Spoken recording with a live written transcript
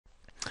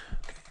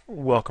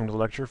Welcome to the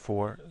lecture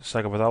for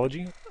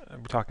psychopathology.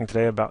 We're talking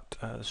today about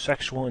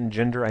sexual and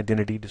gender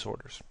identity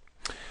disorders.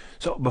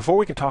 So before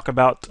we can talk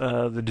about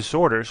the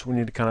disorders, we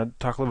need to kind of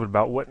talk a little bit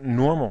about what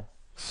normal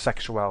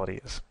sexuality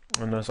is.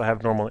 And notice I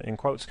have normal in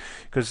quotes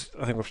because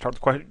I think we'll start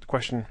the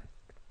question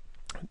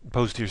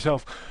posed to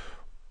yourself.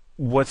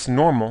 What's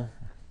normal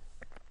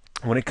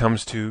when it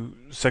comes to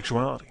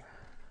sexuality?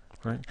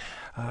 Right?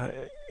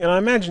 And I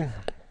imagine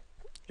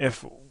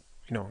if,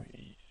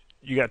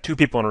 you got two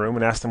people in a room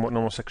and asked them what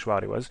normal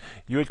sexuality was,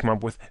 you would come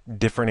up with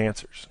different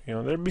answers.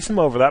 There'd be some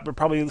overlap, but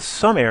probably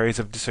some areas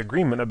of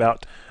disagreement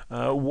about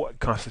what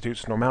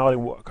constitutes normality,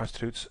 what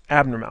constitutes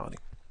abnormality.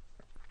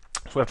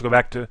 So we have to go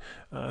back to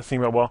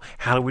think about, well,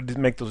 how do we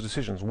make those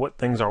decisions? What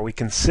things are we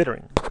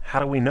considering? How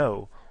do we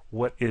know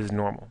what is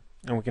normal?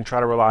 And we can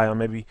try to rely on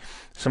maybe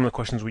some of the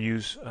questions we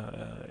use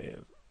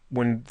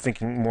when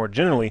thinking more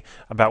generally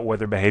about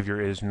whether behavior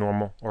is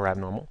normal or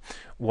abnormal.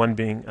 One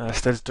being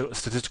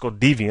statistical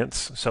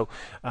deviance. So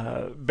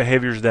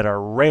behaviors that are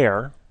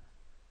rare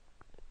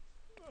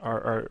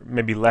are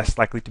maybe less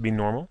likely to be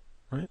normal,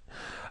 right?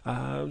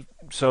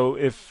 So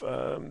if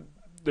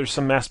there's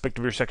some aspect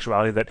of your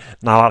sexuality that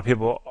not a lot of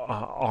people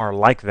are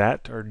like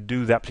that or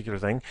do that particular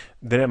thing,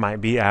 then it might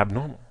be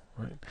abnormal,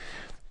 right?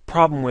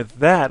 Problem with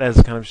that,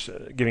 as kind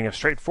of giving a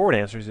straightforward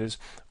answers, is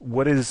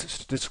what is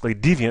statistically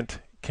deviant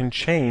can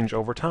change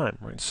over time.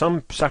 Right?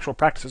 Some sexual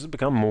practices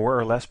become more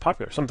or less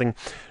popular. Something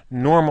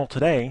normal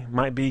today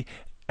might be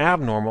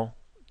abnormal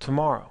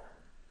tomorrow.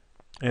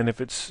 And if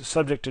it's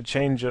subject to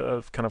change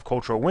of kind of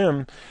cultural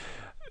whim,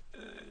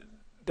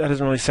 that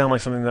doesn't really sound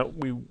like something that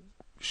we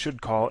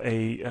should call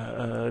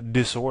a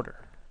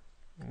disorder.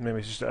 Maybe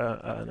it's just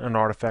an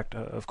artifact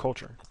of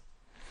culture.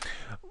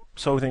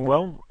 So we think,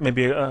 well,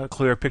 maybe a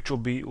clearer picture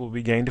will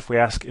be gained if we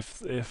ask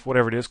if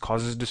whatever it is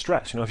causes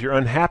distress. If you're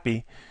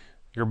unhappy,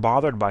 you're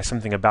bothered by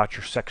something about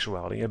your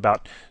sexuality,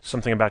 about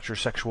something about your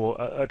sexual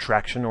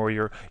attraction or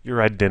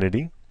your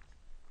identity.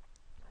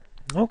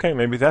 Okay,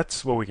 maybe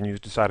that's what we can use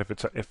to decide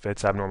if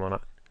it's abnormal or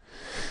not.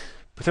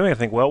 But then we have to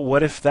think, well,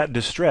 what if that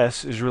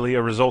distress is really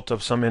a result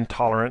of some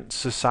intolerant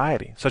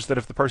society, such that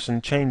if the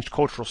person changed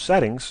cultural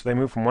settings, they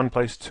move from one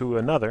place to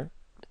another,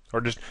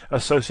 or just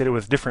associated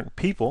with different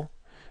people,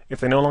 if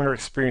they no longer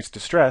experience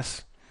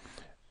distress,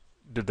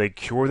 did they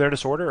cure their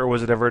disorder, or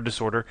was it ever a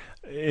disorder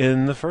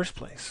in the first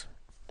place?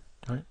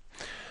 Right.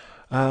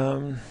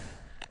 So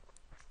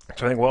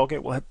I think, well, okay,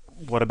 what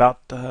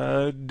about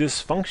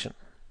dysfunction?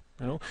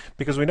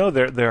 Because we know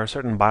there are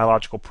certain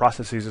biological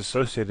processes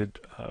associated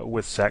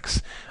with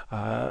sex,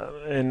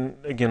 and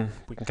again,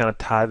 we can kind of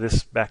tie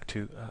this back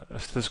to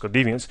statistical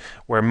deviance,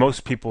 where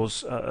most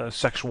people's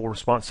sexual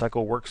response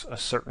cycle works a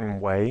certain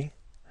way.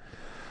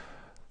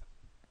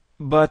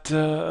 But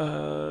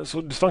so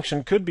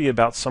dysfunction could be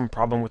about some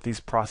problem with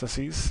these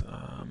processes.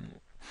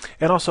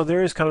 And also,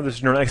 there is kind of this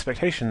general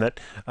expectation that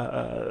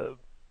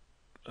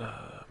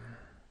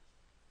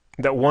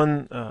that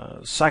one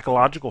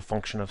psychological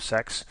function of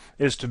sex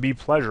is to be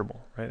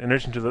pleasurable, right? In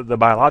addition to the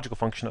biological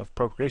function of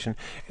procreation,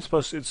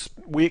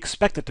 we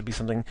expect it to be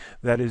something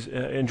that is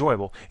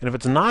enjoyable. And if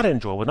it's not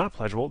enjoyable, not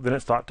pleasurable, then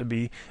it's thought to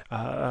be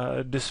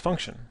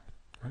dysfunction.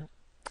 Right?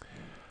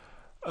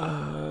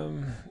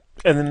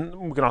 And then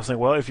we can also think,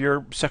 well, if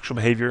your sexual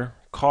behavior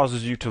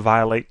causes you to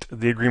violate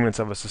the agreements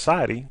of a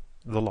society,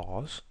 the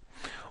laws,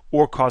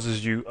 or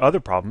causes you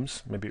other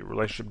problems, maybe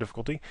relationship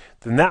difficulty,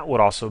 then that would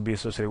also be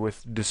associated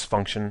with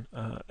dysfunction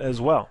as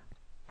well.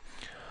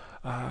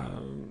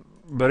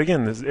 But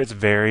again, it's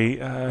very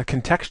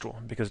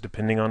contextual, because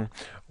depending on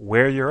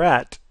where you're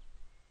at,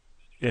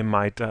 it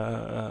might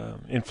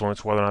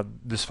influence whether or not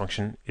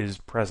dysfunction is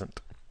present.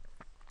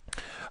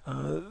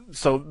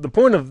 So the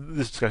point of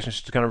this discussion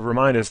is to kind of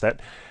remind us that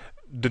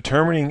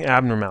determining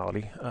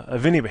abnormality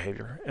of any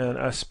behavior, and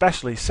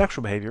especially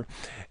sexual behavior,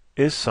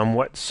 is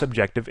somewhat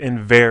subjective and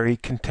very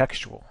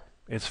contextual.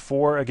 It's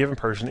for a given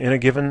person in a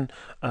given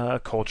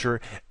culture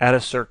at a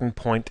certain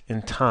point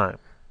in time.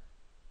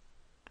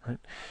 Right?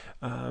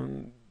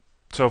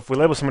 So if we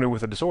label somebody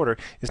with a disorder,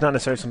 it's not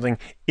necessarily something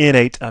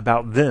innate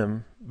about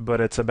them,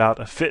 but it's about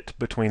a fit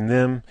between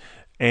them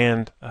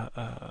and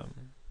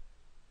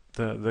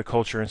the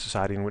culture and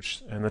society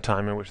and the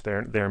time in which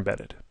they're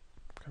embedded.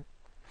 Okay.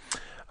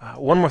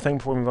 One more thing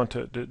before we move on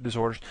to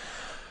disorders.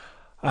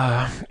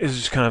 Is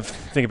just kind of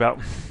think about,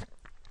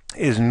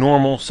 is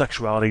normal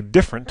sexuality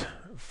different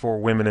for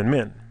women and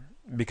men?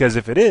 Because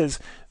if it is,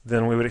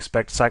 then we would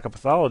expect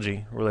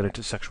psychopathology related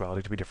to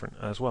sexuality to be different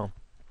as well.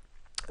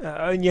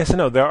 And yes and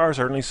no, there are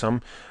certainly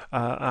some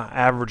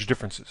average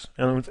differences.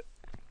 And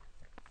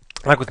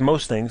like with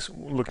most things,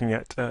 looking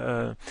at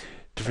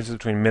differences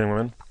between men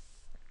and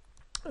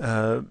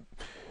women,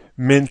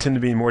 men tend to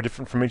be more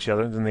different from each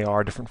other than they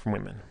are different from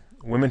women.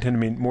 Women tend to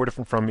be more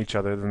different from each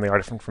other than they are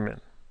different from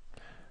men.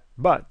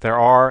 But there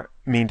are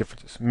mean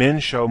differences. Men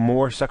show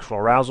more sexual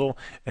arousal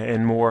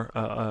and more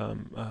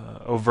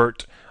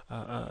overt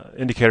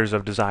indicators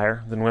of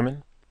desire than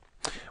women.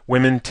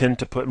 Women tend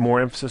to put more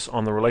emphasis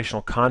on the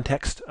relational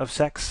context of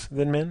sex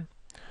than men.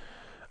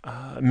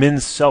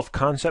 Men's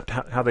self-concept,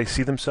 how they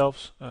see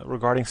themselves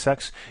regarding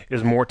sex,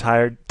 is more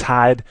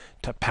tied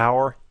to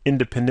power,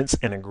 independence,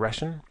 and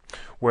aggression,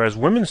 whereas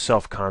women's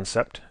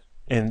self-concept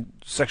and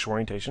sexual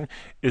orientation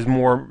is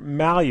more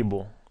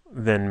malleable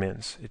than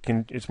men's.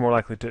 It's more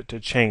likely to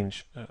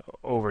change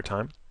over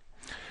time.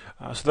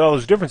 So there are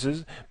those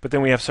differences, but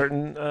then we have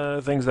certain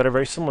things that are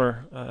very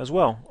similar as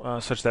well,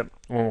 such that,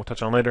 one we'll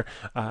touch on later,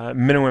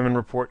 men and women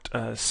report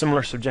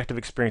similar subjective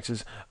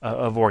experiences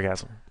of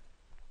orgasm.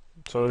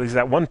 So there's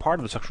that one part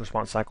of the sexual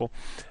response cycle,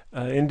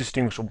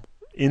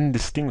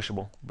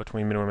 indistinguishable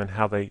between men and women,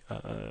 how they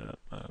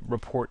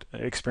report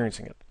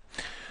experiencing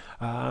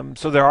it.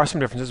 So there are some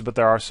differences, but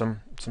there are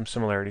some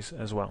similarities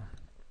as well.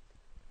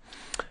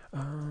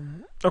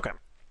 Okay.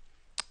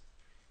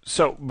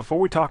 So before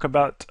we talk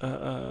about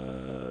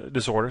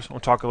disorders, we'll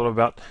talk a little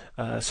about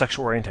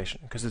sexual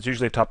orientation, because it's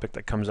usually a topic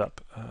that comes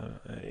up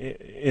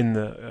in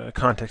the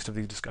context of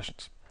these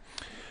discussions.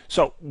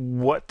 So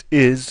what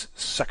is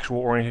sexual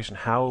orientation?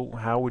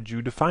 How would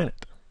you define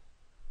it?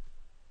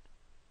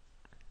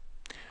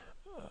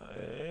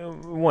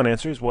 One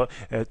answer is, well,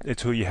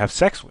 it's who you have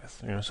sex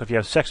with. So if you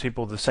have sex with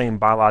people of the same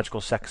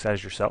biological sex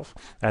as yourself,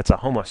 that's a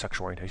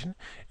homosexual orientation.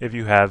 If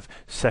you have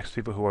sex with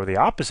people who are the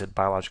opposite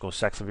biological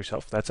sex of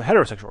yourself, that's a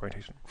heterosexual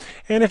orientation.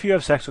 And if you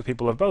have sex with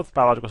people of both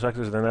biological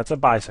sexes, then that's a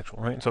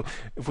bisexual, right? So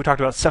if we talked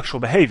about sexual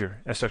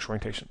behavior as sexual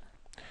orientation,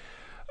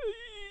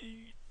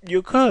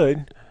 you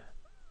could,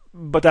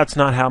 but that's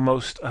not how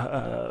most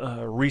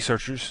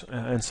researchers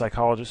and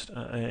psychologists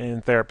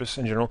and therapists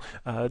in general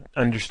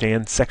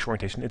understand sexual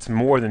orientation. It's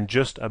more than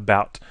just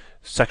about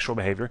sexual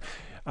behavior,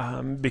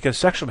 because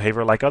sexual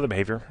behavior, like other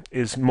behavior,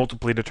 is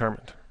multiply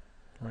determined,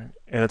 right?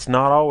 And it's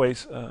not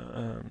always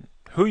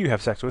who you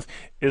have sex with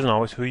isn't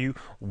always who you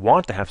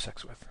want to have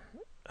sex with.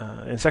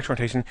 And sexual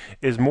orientation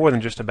is more than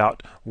just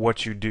about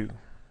what you do.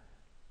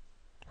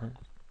 Right?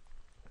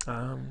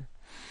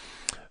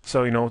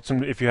 So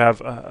if you have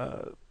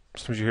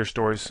sometimes you hear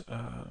stories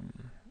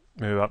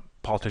maybe about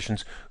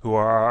politicians who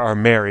are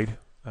married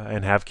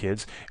and have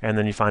kids, and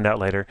then you find out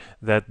later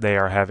that they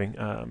are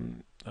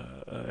having,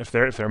 if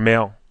they're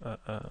male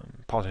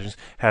politicians,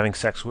 having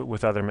sex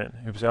with other men.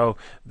 People say, oh,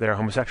 they're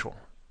homosexual.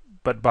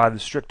 But by the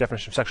strict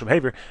definition of sexual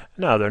behavior,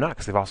 no, they're not,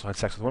 because they've also had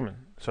sex with women.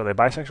 So are they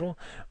bisexual?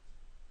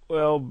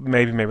 Well,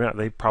 maybe not.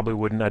 They probably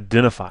wouldn't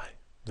identify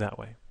that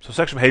way. So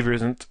sexual behavior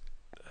isn't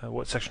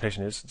what sexual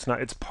orientation is. It's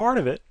not. It's part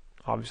of it,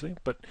 obviously,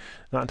 but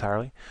not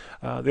entirely.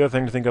 The other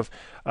thing to think of,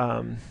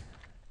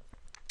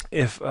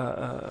 if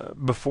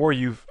before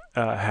you've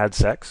had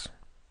sex,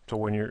 so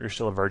when you're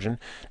still a virgin,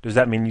 does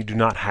that mean you do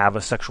not have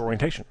a sexual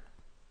orientation?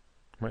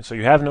 Right? So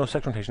you have no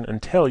sexual orientation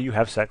until you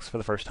have sex for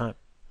the first time.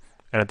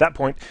 And at that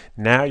point,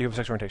 now you have a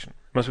sexual orientation.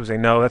 Most people say,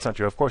 no, that's not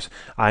true. Of course,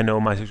 I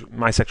know my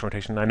sexual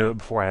orientation. I knew it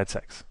before I had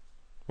sex.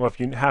 Well,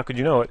 how could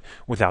you know it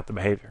without the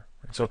behavior?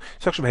 So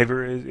sexual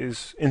behavior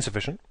is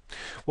insufficient.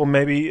 Well,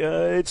 maybe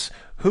it's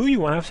who you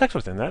want to have sex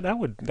with. Then that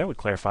would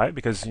clarify it,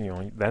 because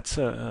that's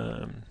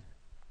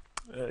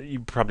you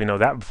probably know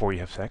that before you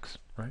have sex,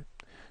 right?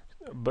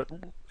 But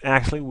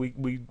actually,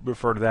 we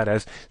refer to that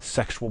as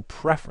sexual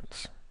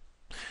preference.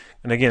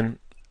 And again,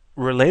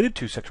 related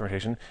to sexual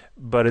orientation,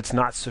 but it's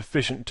not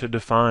sufficient to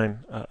define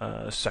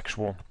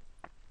sexual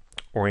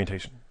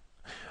orientation.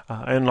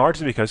 And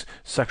largely because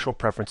sexual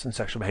preference and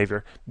sexual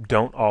behavior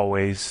don't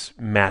always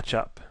match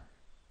up.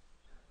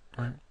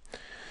 Right?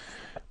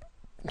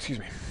 Excuse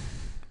me.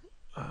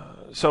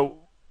 So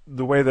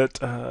the way that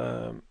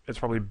it's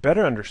probably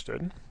better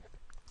understood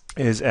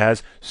is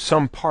as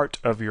some part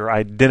of your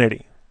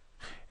identity.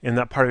 And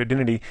that part of your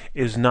identity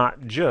is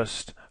not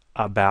just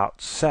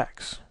about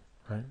sex.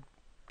 Right?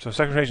 So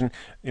sexual orientation,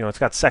 it's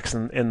got sex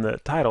in the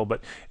title,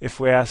 but if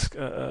we ask,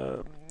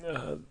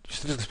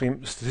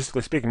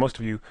 statistically speaking, most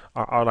of you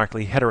are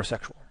likely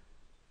heterosexual.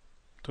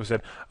 So we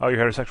said, oh, you're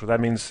heterosexual. That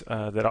means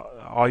that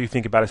all you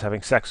think about is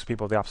having sex with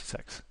people of the opposite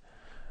sex.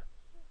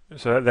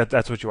 So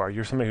that's what you are.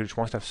 You're somebody who just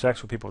wants to have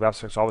sex with people of the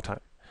opposite sex all the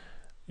time.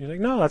 You're like,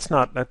 no, that's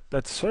not.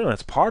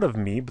 That's part of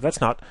me, but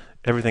that's not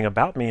everything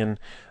about me, and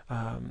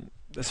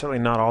that's certainly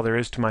not all there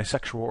is to my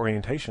sexual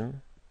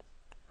orientation.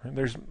 Right?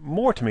 There's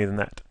more to me than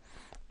that.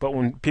 But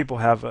when people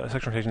have a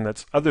sexual orientation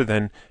that's other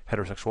than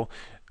heterosexual,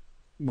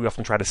 we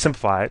often try to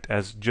simplify it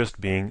as just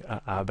being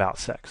about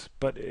sex.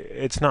 But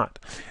it's not.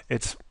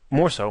 It's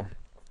more so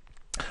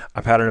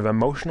a pattern of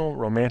emotional,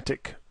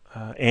 romantic,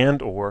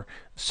 and or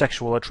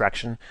sexual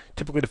attraction,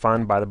 typically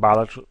defined by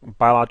the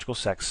biological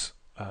sex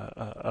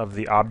of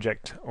the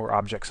object or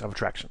objects of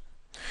attraction.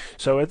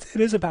 So it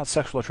is about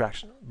sexual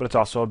attraction, but it's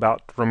also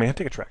about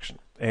romantic attraction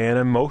and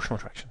emotional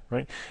attraction,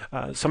 right?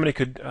 Somebody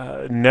could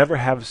never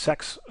have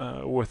sex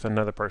with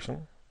another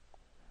person,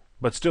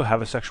 but still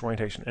have a sexual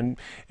orientation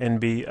and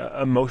be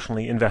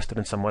emotionally invested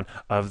in someone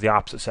of the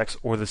opposite sex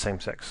or the same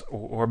sex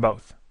or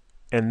both.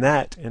 And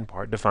that, in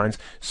part, defines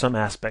some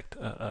aspect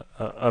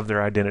of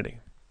their identity.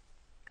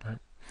 Right?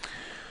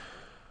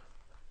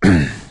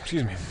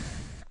 Excuse me.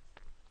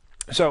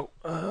 So,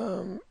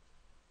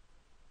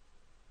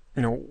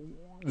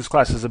 this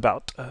class is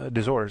about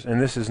disorders,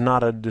 and this is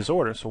not a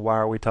disorder. So why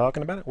are we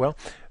talking about it? Well,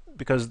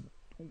 because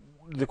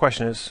the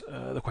question is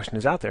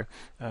out there.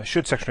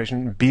 Should sexual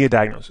orientation be a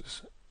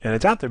diagnosis? And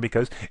it's out there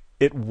because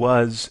it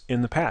was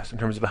in the past in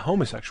terms of a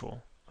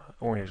homosexual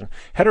orientation.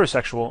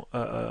 Heterosexual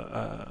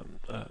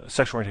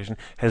sexual orientation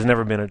has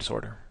never been a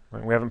disorder.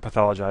 Right? We haven't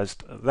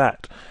pathologized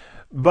that,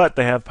 but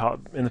they have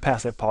in the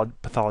past they've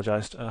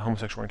pathologized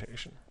homosexual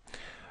orientation.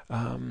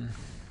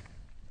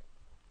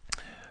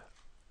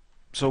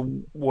 So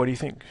what do you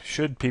think?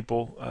 Should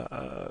people,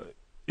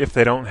 if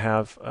they don't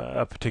have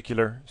a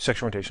particular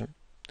sexual orientation,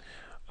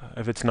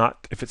 if it's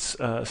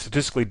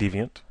statistically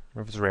deviant,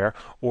 or if it's rare,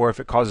 or if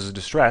it causes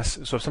distress,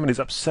 so if somebody's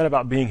upset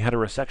about being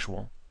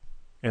heterosexual,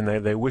 and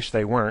they wish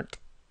they weren't,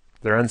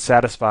 they're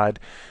unsatisfied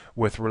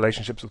with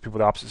relationships with people of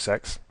the opposite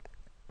sex,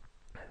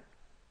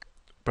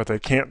 but they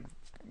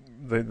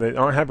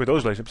aren't happy with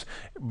those relationships,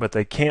 but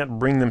they can't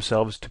bring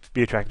themselves to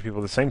be attracted to people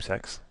of the same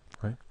sex,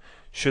 right?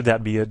 Should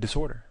that be a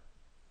disorder?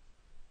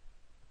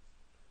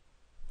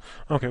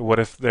 Okay, what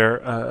if they're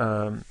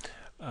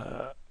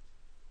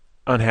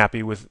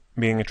unhappy with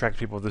being attracted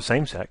to people of the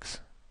same sex,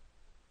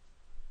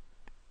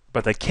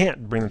 but they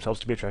can't bring themselves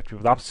to be attracted to people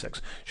of the opposite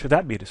sex? Should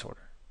that be a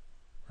disorder?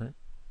 Right?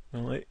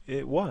 Well,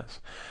 it was.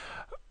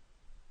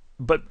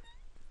 But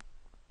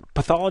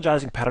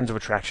pathologizing patterns of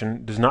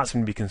attraction does not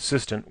seem to be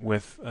consistent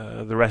with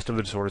the rest of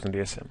the disorders in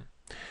DSM.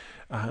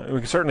 We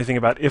can certainly think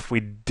about if we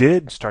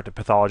did start to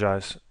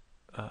pathologize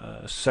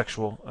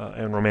sexual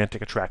and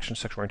romantic attraction,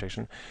 sexual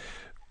orientation,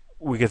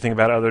 we could think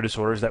about other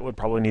disorders that would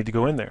probably need to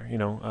go in there.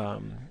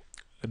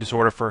 A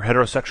disorder for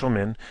heterosexual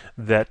men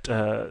that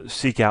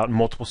seek out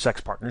multiple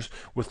sex partners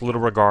with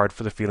little regard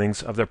for the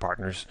feelings of their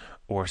partners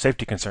or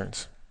safety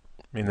concerns.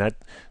 I mean, that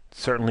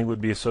certainly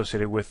would be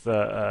associated with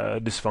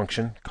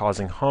dysfunction,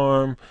 causing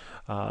harm,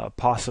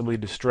 possibly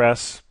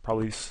distress,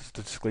 probably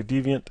statistically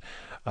deviant,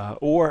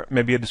 or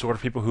maybe a disorder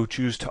for people who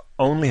choose to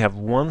only have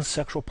one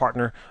sexual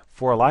partner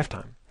for a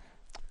lifetime.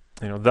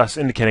 Thus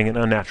indicating an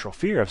unnatural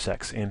fear of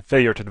sex and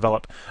failure to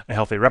develop a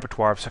healthy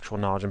repertoire of sexual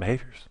knowledge and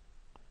behaviors.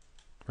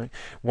 Right?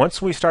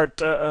 Once we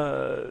start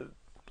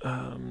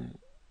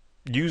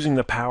using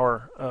the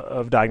power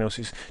of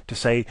diagnoses to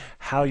say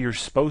how you're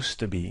supposed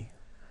to be,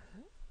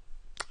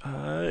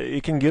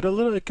 it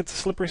gets a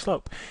slippery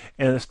slope,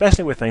 and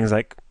especially with things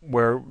like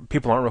where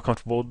people aren't real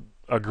comfortable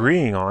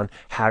agreeing on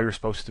how you're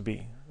supposed to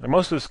be. And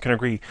most of us can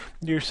agree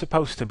you're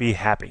supposed to be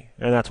happy,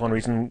 and that's one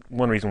reason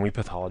we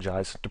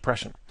pathologize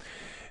depression.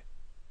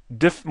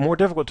 More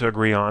difficult to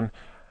agree on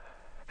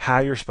how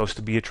you're supposed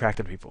to be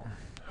attracted to people,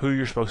 who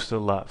you're supposed to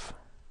love.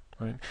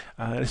 Right?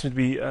 This seems to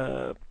be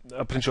a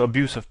potential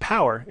abuse of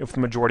power if the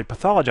majority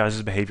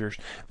pathologizes behaviors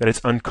that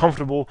it's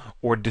uncomfortable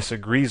or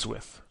disagrees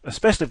with,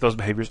 especially if those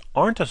behaviors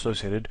aren't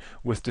associated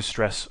with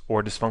distress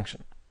or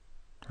dysfunction.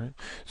 Right?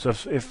 So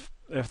if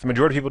the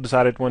majority of people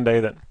decided one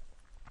day that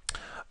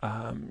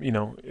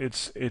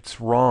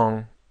it's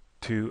wrong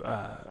to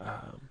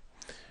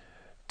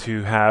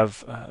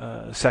have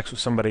sex with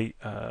somebody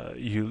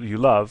you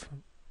love,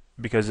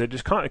 because it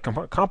just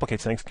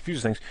complicates things,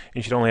 confuses things, and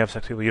you should only have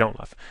sex with people you don't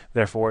love.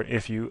 Therefore,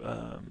 if you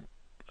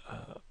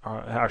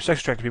are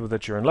sex attracted to people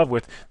that you're in love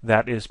with,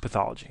 that is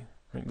pathology.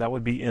 Right? That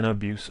would be an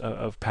abuse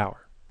of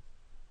power.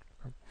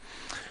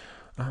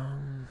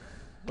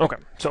 Okay,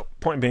 so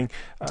point being,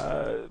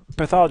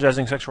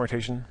 pathologizing sexual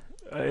orientation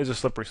is a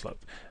slippery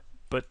slope.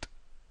 But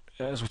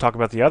as we talk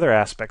about the other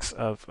aspects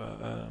of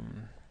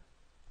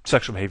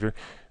sexual behavior,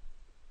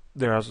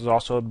 there is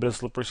also a bit of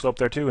slippery slope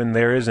there too, and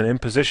there is an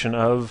imposition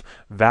of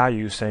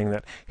values saying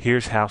that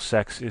here's how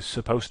sex is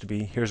supposed to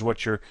be, here's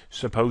what you're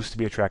supposed to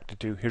be attracted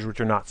to, here's what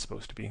you're not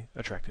supposed to be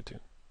attracted to,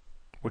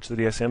 which the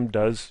DSM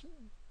does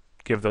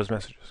give those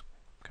messages.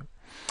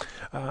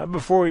 Okay.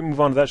 Before we move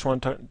on to that, I just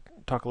want to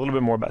talk a little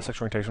bit more about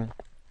sexual orientation.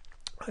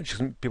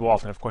 Just, people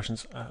often have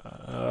questions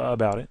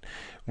about it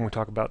when we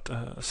talk about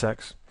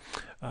sex.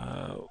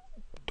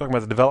 Talking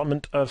about the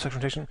development of sexual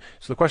orientation.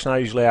 So the question I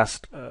usually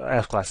ask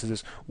classes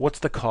is, what's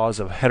the cause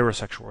of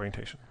heterosexual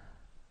orientation?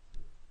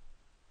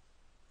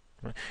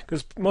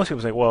 Because most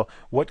people say, well,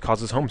 what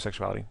causes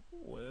homosexuality?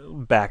 Well,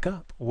 back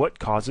up. What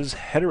causes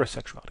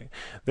heterosexuality?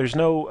 There's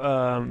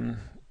no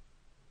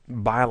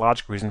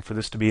biological reason for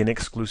this to be an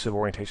exclusive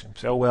orientation.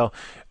 So, well,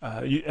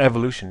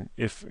 evolution.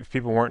 If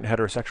people weren't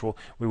heterosexual,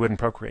 we wouldn't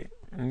procreate.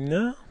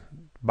 No.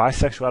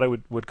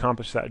 Bisexuality would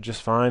accomplish that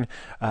just fine,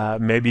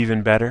 maybe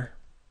even better.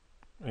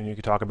 And you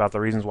could talk about the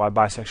reasons why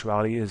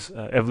bisexuality is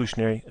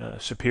evolutionary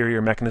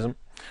superior mechanism,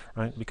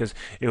 right? Because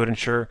it would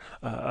ensure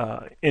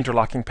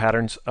interlocking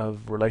patterns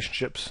of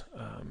relationships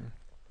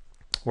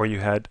where you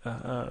had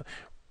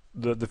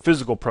the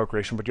physical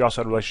procreation, but you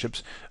also had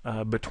relationships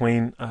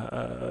between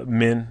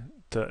men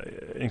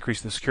to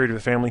increase the security of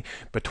the family,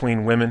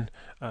 between women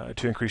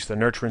to increase the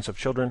nurturance of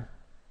children,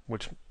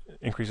 which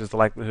increases the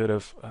likelihood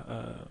of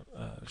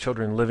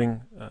children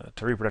living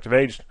to reproductive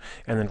age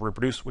and then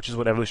reproduce, which is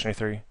what evolutionary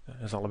theory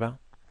is all about.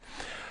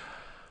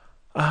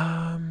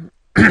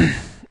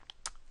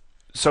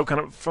 So kind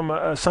of from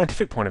a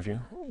scientific point of view,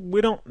 we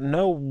don't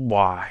know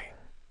why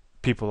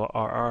people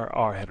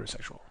are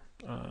heterosexual.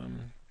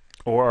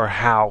 or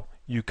how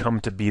you come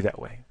to be that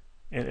way.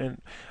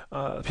 And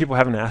people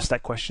haven't asked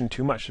that question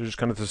too much. There's just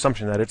kind of this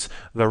assumption that it's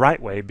the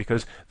right way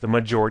because the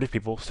majority of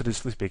people,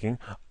 statistically speaking,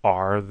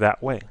 are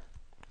that way.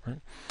 Right?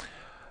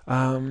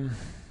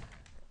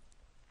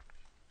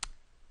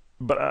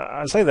 But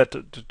I say that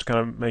to kind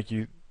of make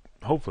you,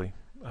 hopefully,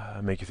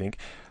 make you think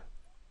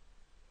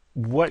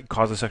what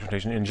causes sexual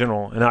orientation in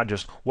general, and not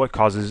just what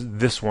causes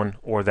this one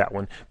or that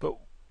one, but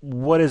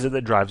what is it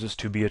that drives us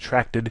to be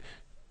attracted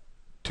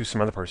to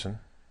some other person,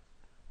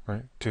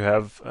 right? To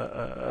have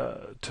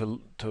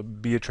to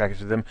be attracted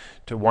to them,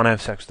 to want to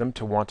have sex with them,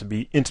 to want to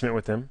be intimate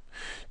with them,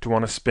 to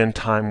want to spend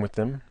time with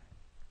them,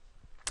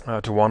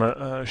 to want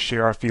to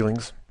share our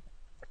feelings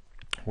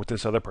with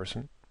this other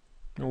person.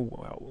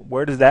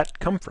 Where does that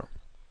come from?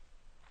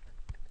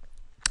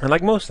 And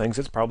like most things,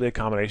 it's probably a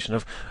combination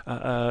of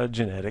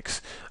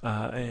genetics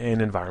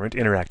and environment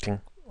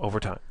interacting over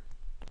time.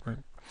 Right?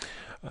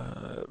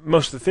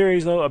 Most of the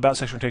theories, though, about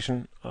sexual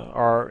orientation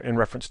are in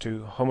reference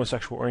to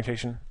homosexual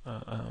orientation.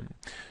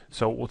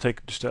 So we'll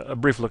take just a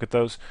brief look at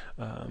those.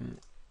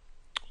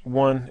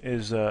 One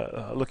is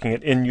looking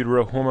at in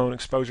utero hormone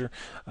exposure.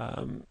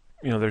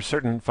 There's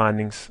certain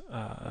findings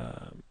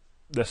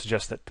that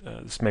suggest that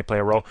this may play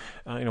a role.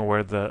 Where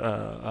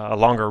a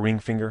longer ring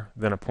finger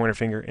than a pointer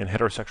finger in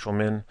heterosexual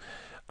men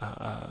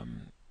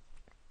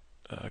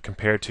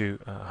compared to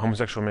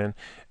homosexual men,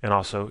 and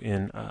also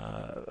in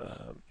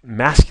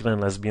masculine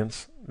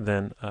lesbians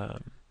than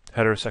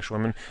heterosexual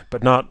women,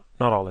 but not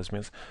all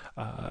lesbians.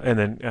 And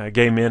then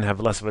gay men have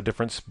less of a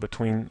difference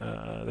between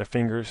their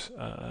fingers.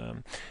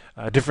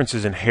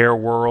 Differences in hair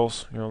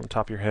whorls, on the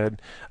top of your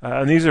head.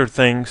 And these are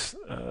things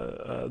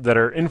that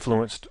are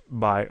influenced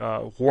by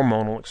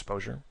hormonal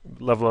exposure,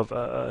 level of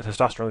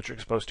testosterone that you're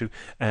exposed to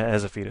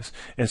as a fetus.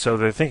 And so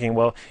they're thinking,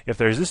 well, if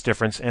there's this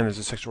difference and there's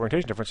a sexual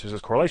orientation difference, there's this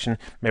correlation,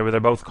 maybe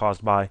they're both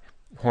caused by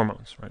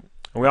hormones, right?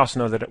 And we also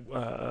know that,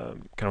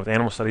 kind of with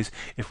animal studies,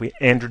 if we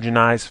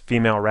androgenize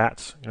female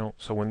rats,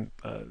 so when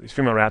these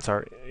female rats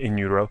are in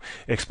utero,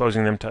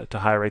 exposing them to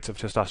high rates of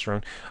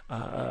testosterone,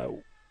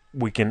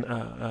 we can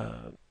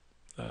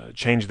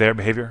change their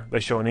behavior. They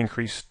show an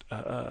increase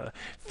in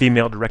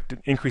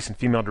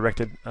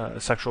female-directed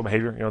sexual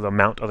behavior. The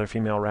amount other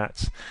female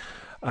rats.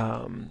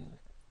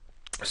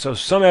 So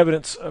some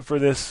evidence for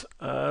this,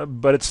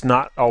 but it's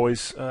not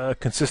always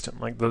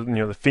consistent. Like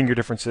the finger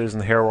differences and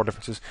the hair whorl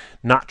differences,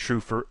 not true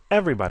for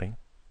everybody,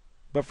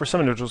 but for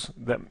some individuals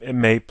that it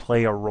may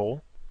play a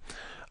role.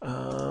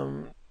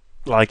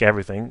 Like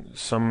everything,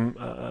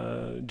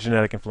 some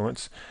genetic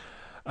influence,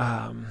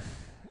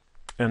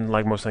 and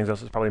like most things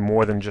else, it's probably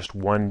more than just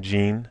one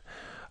gene.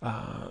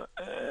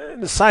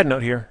 And a side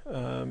note here,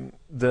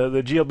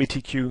 the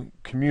GLBTQ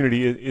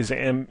community is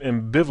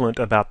ambivalent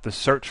about the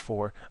search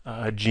for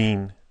a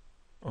gene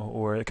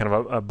or kind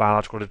of a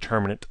biological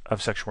determinant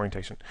of sexual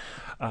orientation.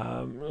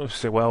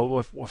 Say, well,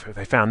 if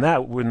they found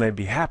that, wouldn't they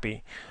be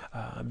happy?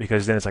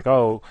 Because then it's like,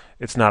 oh,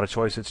 it's not a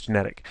choice, it's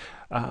genetic.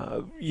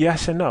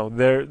 Yes and no.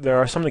 There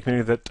are some in the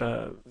community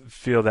that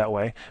feel that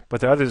way,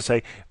 but there are others that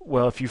say,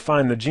 well, if you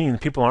find the gene,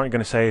 people aren't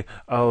going to say,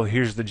 oh,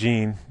 here's the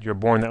gene, you're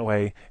born that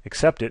way,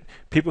 accept it.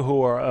 People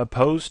who are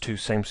opposed to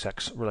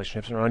same-sex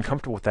relationships and are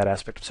uncomfortable with that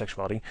aspect of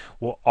sexuality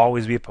will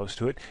always be opposed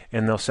to it,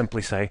 and they'll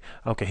simply say,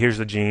 okay, here's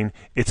the gene,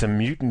 it's a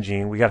mutant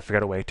gene, we got to figure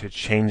out a way to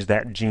change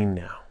that gene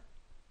now,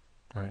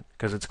 right?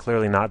 Because it's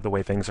clearly not the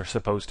way things are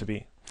supposed to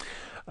be.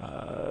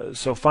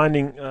 So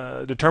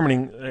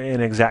determining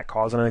an exact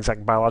cause, an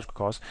exact biological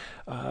cause,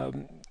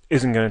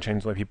 isn't going to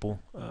change the way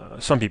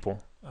some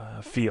people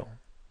feel,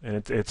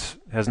 and it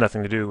has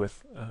nothing to do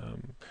with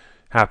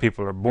how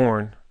people are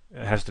born.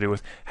 It has to do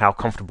with how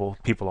comfortable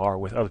people are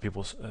with other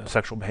people's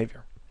sexual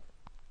behavior.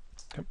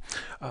 Okay.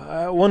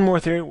 One more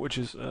theory, which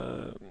is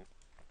a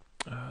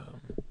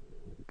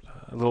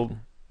little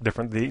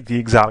different, the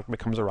exotic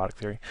becomes erotic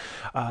theory,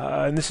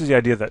 and this is the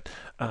idea that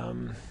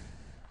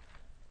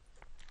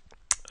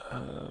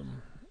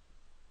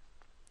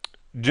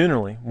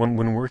generally,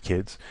 when we're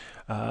kids,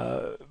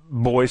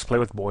 boys play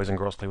with boys and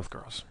girls play with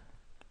girls,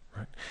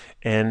 right?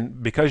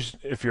 And because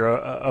if you're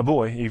a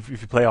boy, if you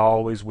play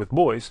always with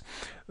boys,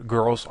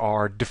 girls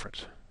are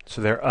different.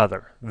 So they're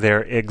other.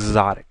 They're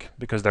exotic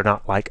because they're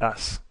not like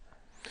us.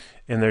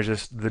 And there's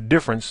just the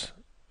difference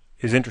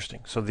is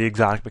interesting. So the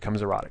exotic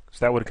becomes erotic.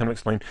 So that would kind of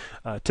explain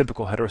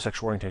typical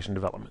heterosexual orientation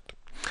development.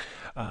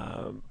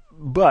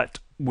 But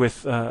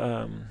with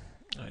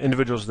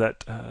individuals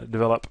that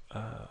develop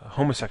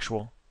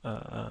homosexual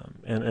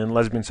and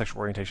lesbian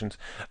sexual orientations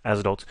as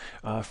adults,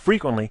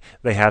 frequently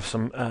they have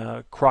some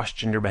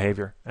cross-gender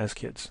behavior as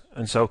kids.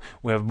 And so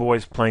we have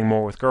boys playing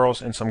more with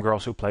girls and some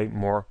girls who play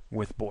more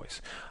with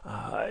boys.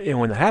 And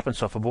when that happens,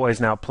 so if a boy is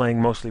now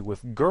playing mostly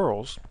with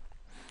girls,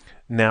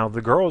 now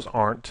the girls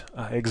aren't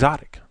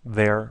exotic.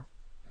 They're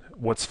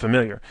what's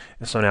familiar.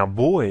 And so now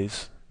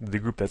boys, the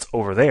group that's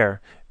over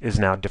there, is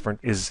now different,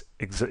 is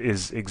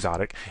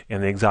exotic,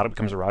 and the exotic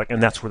becomes erotic,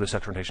 and that's where the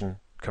sexual orientation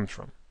comes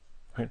from.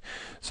 Right?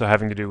 So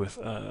having to do with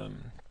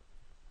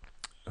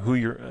who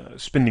you're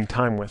spending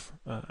time with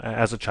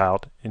as a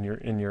child in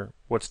your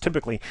what's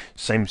typically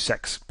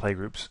same-sex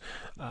playgroups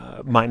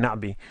might not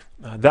be.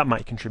 That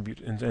might contribute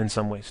in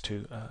some ways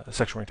to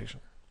sexual orientation.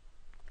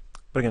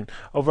 But again,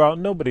 overall,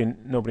 nobody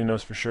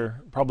knows for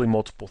sure. Probably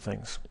multiple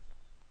things.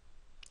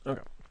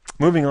 Okay,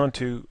 moving on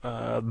to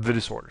the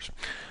disorders.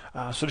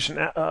 So just an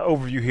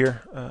overview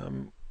here.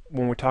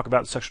 When we talk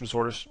about sexual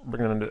disorders, we're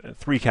going to into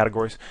 3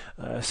 categories: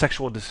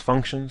 sexual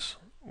dysfunctions,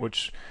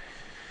 which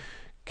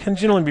can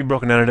generally be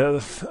broken down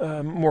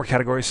into more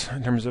categories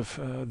in terms of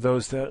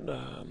those that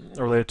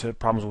are related to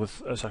problems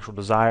with a sexual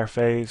desire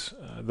phase,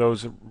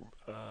 those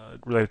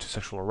related to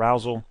sexual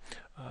arousal,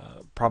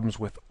 problems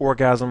with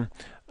orgasm,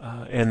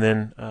 and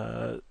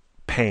then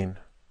pain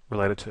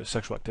related to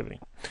sexual activity.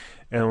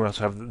 And we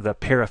also have the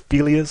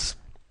paraphilias,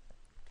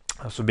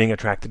 so being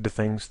attracted to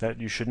things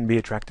that you shouldn't be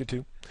attracted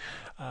to,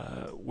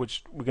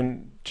 which we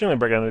can generally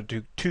break down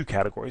into 2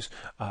 categories.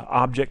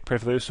 Object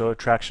paraphilia, so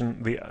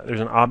attraction, there's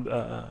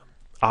an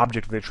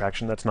object of the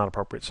attraction that's not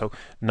appropriate, so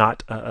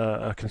not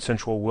a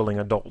consensual willing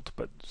adult,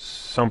 but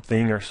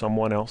something or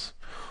someone else.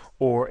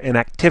 Or an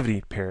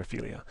activity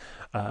paraphilia,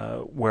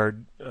 where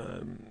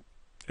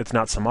it's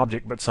not some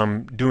object, but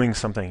some doing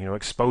something,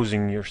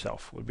 exposing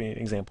yourself would be an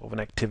example of an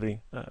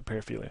activity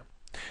paraphilia.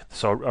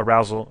 So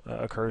arousal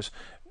occurs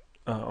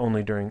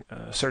only during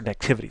certain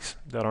activities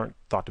that aren't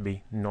thought to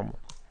be normal.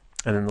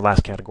 And then the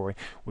last category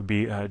would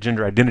be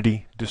gender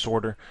identity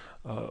disorder,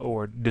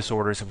 or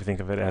disorders if we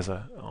think of it as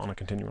on a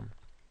continuum.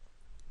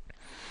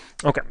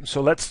 Okay, so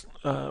let's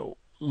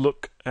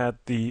look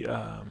at the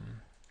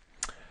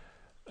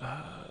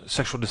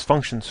sexual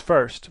dysfunctions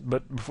first.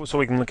 But so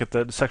we can look at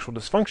the sexual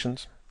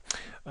dysfunctions.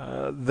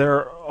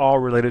 They're all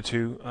related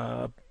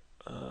to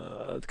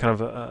kind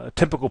of a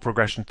typical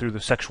progression through the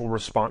sexual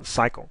response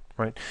cycle,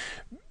 right?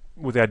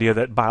 With the idea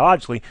that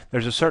biologically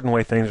there's a certain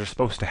way things are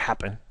supposed to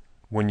happen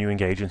when you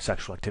engage in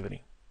sexual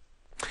activity.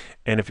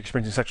 And if you're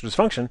experiencing sexual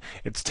dysfunction,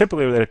 it's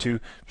typically related to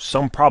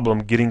some problem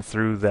getting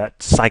through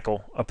that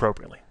cycle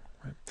appropriately.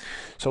 Right?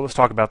 So let's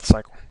talk about the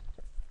cycle.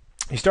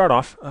 You start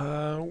off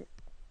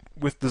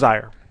with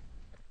desire,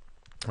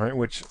 right,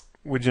 which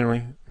we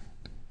generally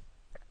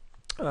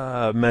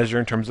measure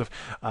in terms of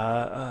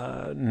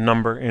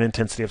number and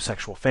intensity of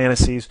sexual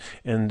fantasies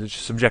and the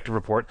subjective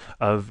report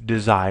of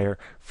desire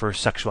for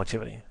sexual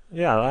activity.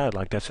 Yeah, I'd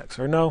like to have sex.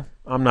 Or no,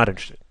 I'm not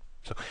interested.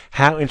 So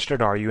how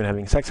interested are you in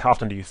having sex? How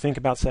often do you think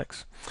about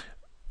sex?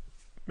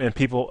 And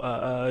people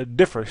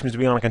differ. It seems to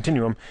be on a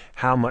continuum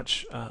how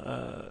much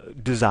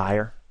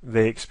desire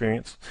they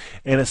experience.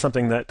 And it's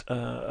something that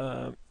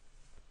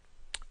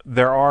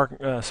there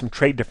are some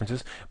trait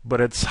differences, but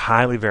it's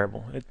highly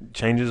variable. It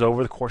changes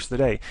over the course of the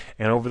day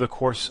and over the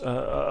course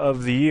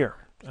of the year.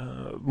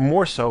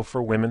 More so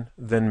for women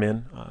than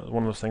men.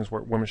 One of those things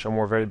where women show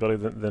more variability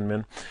than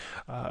men.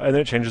 And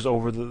then it changes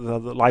over the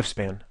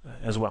lifespan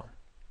as well.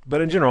 But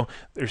in general,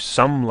 there's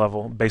some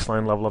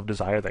baseline level of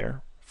desire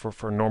there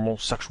for normal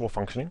sexual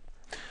functioning.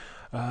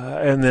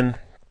 And then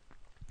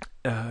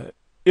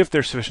if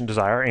there's sufficient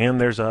desire and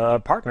there's a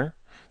partner,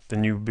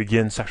 then you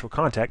begin sexual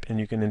contact and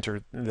you can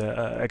enter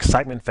the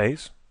excitement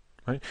phase,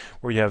 right,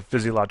 where you have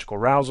physiological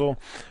arousal,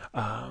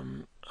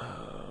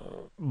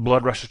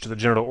 blood rushes to the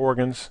genital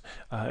organs,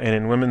 and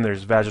in women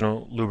there's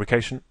vaginal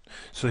lubrication.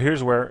 So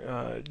here's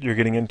where you're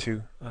getting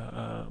into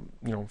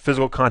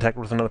physical contact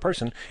with another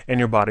person, and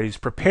your body's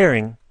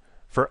preparing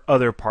for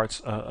other parts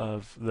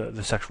of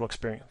the sexual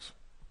experience.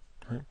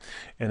 Right?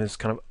 And it's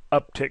kind of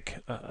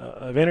uptick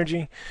of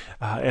energy,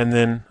 and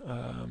then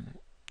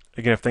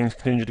again, if things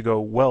continue to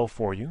go well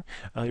for you,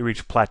 you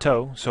reach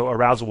plateau, so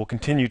arousal will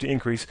continue to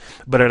increase,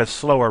 but at a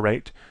slower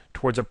rate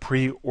towards a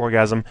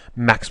pre-orgasm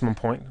maximum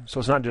point. So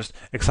it's not just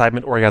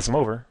excitement, orgasm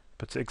over,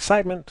 but it's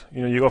excitement.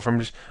 You go from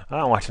just,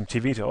 I'll watch some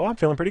TV to, I'm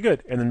feeling pretty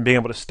good, and then being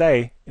able to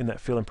stay in that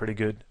feeling pretty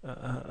good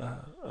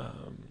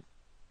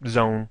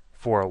zone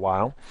for a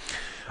while.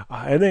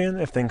 And then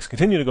if things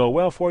continue to go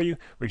well for you,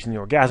 reaching the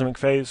orgasmic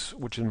phase,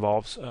 which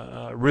involves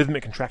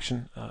rhythmic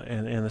contraction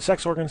in the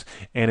sex organs,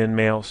 and in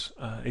males,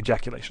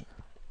 ejaculation.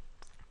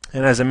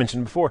 And as I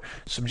mentioned before,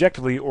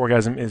 subjectively,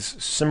 orgasm is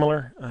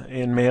similar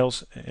in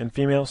males and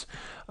females.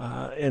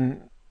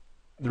 And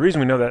the reason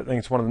we know that, I think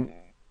it's one of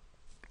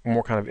the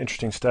more kind of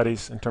interesting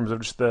studies in terms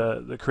of just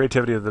the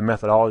creativity of the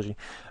methodology.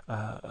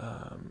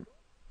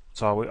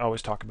 So I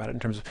always talk about it in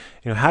terms of,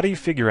 how do you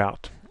figure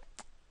out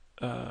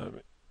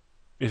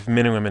if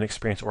men and women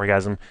experience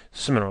orgasm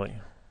similarly?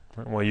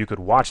 Well, you could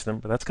watch them,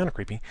 but that's kind of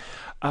creepy.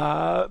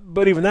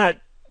 But even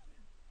that,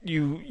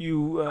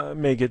 you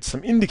may get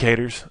some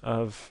indicators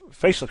of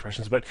facial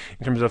expressions, but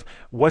in terms of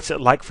what's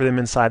it like for them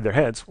inside their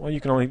heads, well,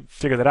 you can only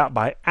figure that out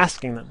by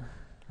asking them.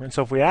 And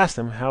so if we ask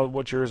them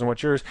what's yours and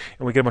what's yours,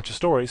 and we get a bunch of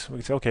stories, we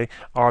can say, okay,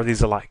 are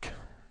these alike?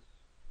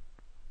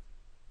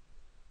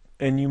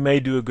 And you may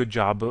do a good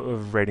job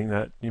of rating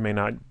that. You may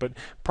not, but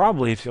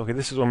probably if you okay,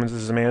 this is a woman's,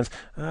 this is a man's,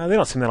 they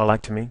don't seem that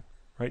alike to me,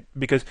 right?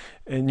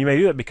 And you may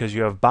do that because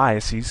you have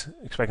biases,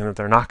 expecting that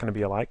they're not going to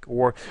be alike,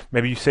 or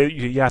maybe you say,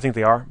 yeah, I think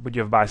they are, but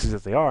you have biases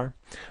that they are.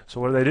 So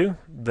what do?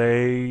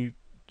 They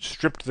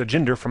stripped the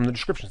gender from the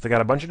descriptions. They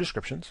got a bunch of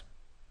descriptions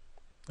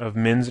of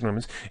men's and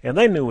women's, and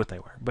they knew what they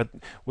were. But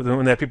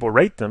when they had people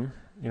rate them,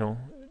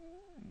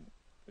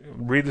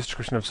 read the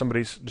description of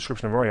somebody's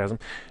description of orgasm.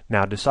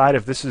 Now decide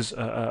if this is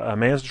a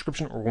man's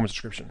description or a woman's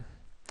description.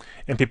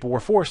 And people were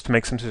forced to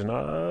make some decision.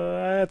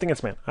 I think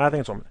it's man. I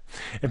think it's woman.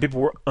 And people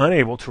were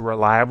unable to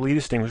reliably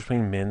distinguish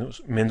between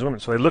men's and women.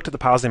 So they looked at the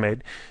piles they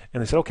made,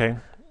 and they said, okay,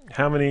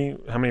 how many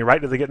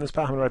right did they get in this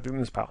pile? How many right did they get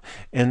in this pile?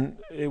 And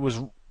it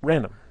was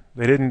random.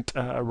 They didn't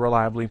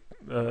reliably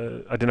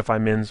identify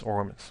men's or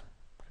women's.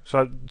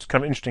 So it's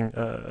kind of interesting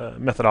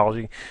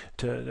methodology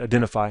to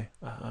identify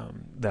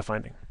that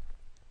finding.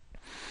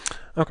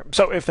 Okay,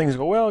 so if things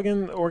go well,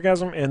 again,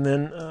 orgasm, and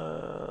then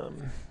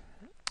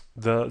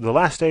the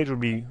last stage would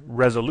be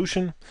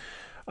resolution,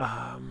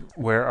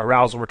 where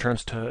arousal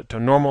returns to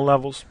normal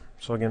levels.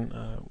 So again,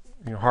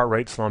 heart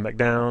rate slowing back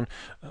down,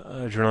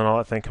 adrenaline, all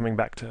that thing coming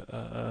back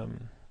to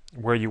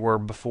where you were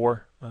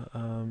before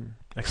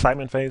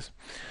excitement phase.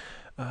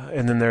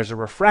 And then there's a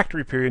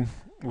refractory period,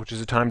 which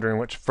is a time during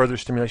which further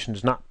stimulation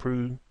does not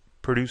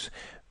produce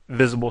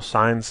visible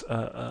signs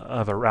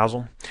of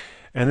arousal.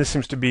 And this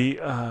seems to be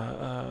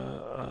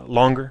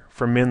longer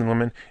for men than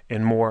women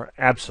and more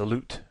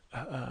absolute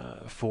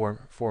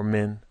for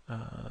men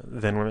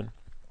than women.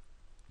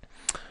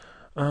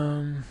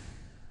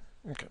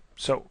 Okay,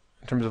 so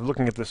in terms of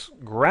looking at this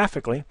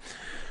graphically,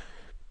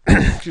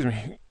 excuse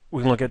me,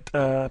 we can look at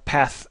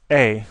path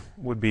A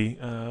would be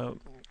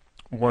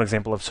one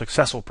example of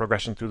successful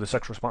progression through the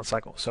sexual response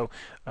cycle. So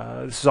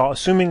this is all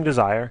assuming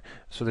desire.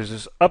 So there's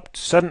this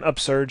sudden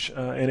upsurge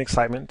in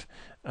excitement,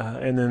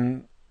 and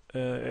then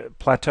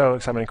plateau,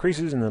 excitement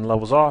increases and then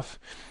levels off,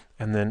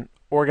 and then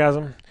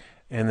orgasm,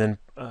 and then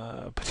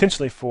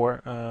potentially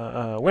for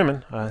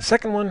women,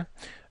 second one,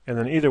 and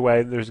then either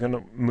way, there's going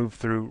to move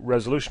through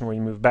resolution, where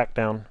you move back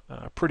down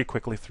pretty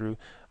quickly through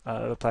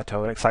the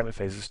plateau and excitement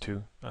phases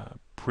to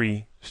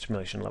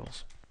pre-stimulation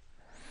levels.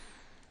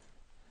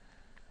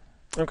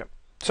 Okay,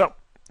 so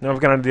now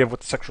we've got an idea of what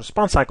the sexual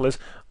response cycle is.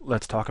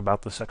 Let's talk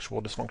about the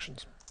sexual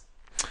dysfunctions.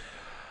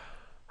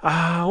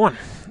 One.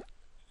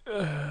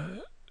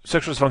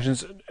 Sexual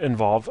dysfunctions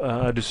involve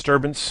a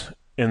disturbance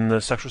in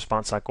the sexual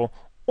response cycle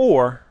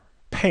or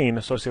pain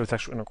associated with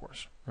sexual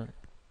intercourse. Right?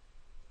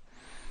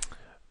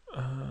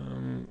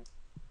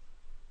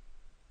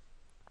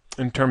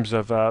 In terms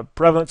of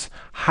prevalence,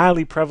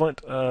 highly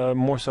prevalent,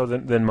 more so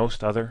than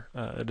most other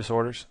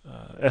disorders.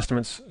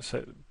 Estimates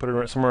put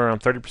it somewhere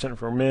around 30%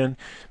 for men,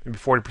 maybe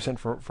 40%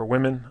 for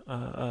women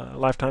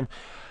lifetime.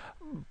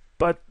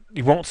 But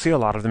you won't see a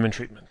lot of them in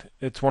treatment.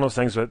 It's one of those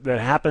things that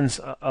happens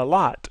a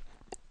lot,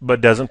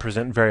 but doesn't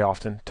present very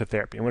often to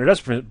therapy. And when it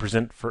does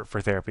present for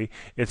therapy,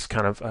 it's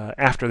kind of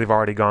after they've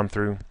already gone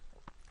through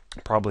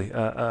probably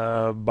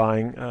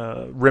buying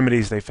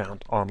remedies they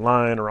found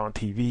online or on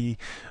TV,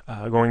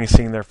 going and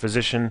seeing their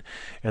physician,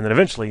 and then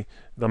eventually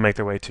they'll make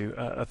their way to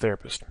a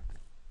therapist.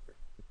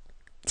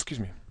 Excuse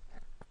me.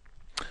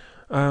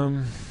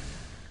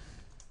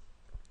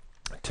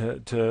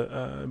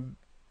 To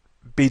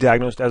be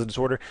diagnosed as a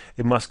disorder,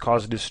 it must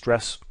cause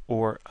distress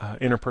or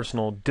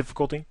interpersonal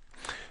difficulty.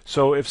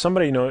 So if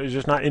somebody is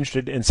just not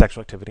interested in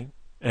sexual activity,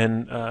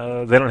 and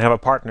they don't have a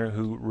partner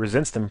who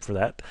resents them for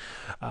that,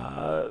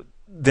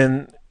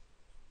 then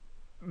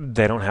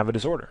they don't have a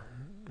disorder.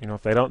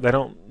 If they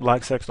don't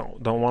like sex,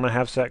 don't want to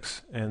have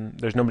sex, and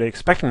there's nobody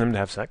expecting them to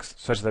have sex,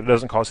 such that it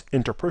doesn't cause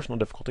interpersonal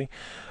difficulty,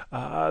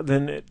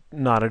 then it's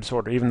not a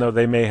disorder. Even though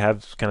they may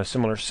have kind of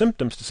similar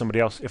symptoms to somebody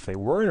else if they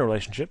were in a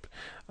relationship,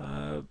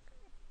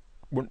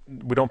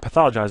 we don't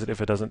pathologize it if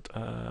it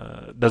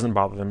doesn't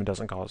bother them. It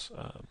doesn't cause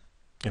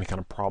any kind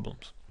of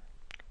problems.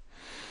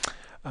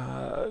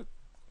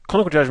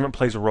 Clinical judgment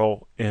plays a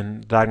role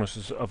in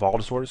diagnosis of all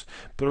disorders,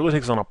 but it really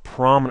takes on a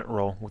prominent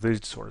role with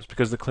these disorders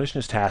because the clinician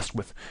is tasked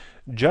with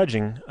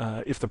judging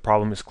if the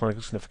problem is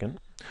clinically significant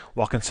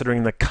while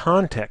considering the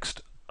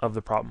context of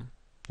the problem.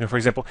 For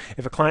example,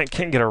 if a client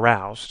can't get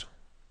aroused,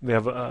 they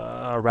have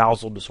a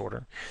arousal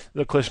disorder,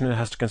 the clinician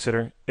has to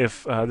consider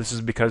if this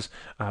is because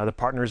the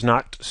partner is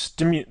not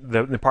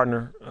the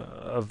partner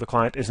of the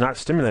client is not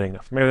stimulating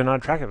enough. Maybe they're not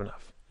attractive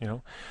enough.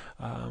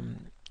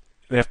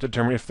 They have to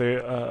determine if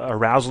the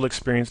arousal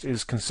experienced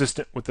is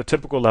consistent with the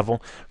typical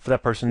level for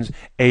that person's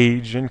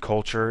age and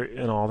culture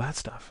and all that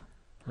stuff,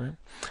 right?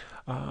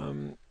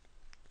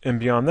 And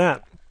beyond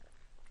that,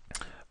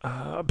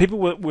 people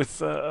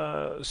with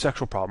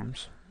sexual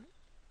problems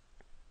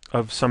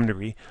of some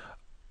degree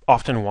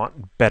often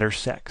want better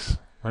sex,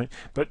 right?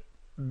 But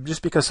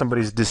just because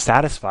somebody's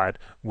dissatisfied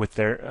with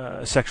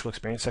their sexual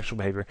experience, sexual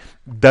behavior,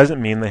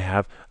 doesn't mean they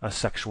have a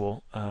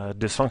sexual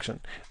dysfunction.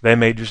 They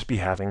may just be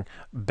having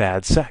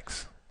bad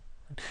sex.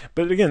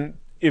 But again,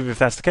 if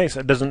that's the case,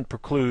 it doesn't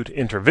preclude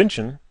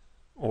intervention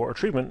or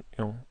treatment.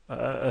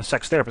 A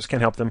sex therapist can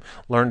help them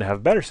learn to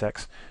have better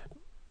sex,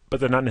 but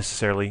they're not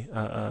necessarily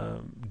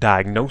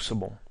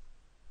diagnosable,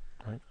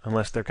 right?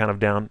 Unless they're kind of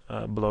down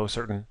below a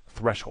certain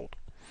threshold.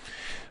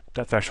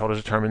 That threshold is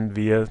determined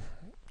via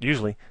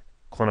usually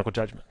clinical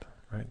judgment.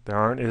 right?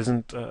 There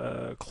isn't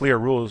clear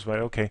rules, right?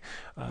 Okay,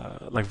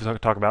 like we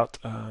talk about,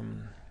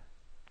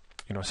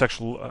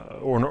 sexual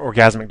or an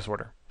orgasmic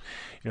disorder,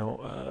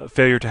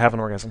 failure to have an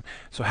orgasm.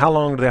 So how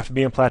long do they have to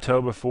be in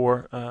plateau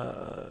before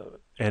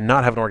and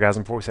not have an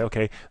orgasm before we say,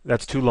 okay,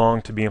 that's too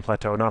long to be in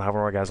plateau, not have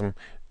an orgasm,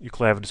 you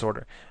clearly have a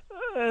disorder?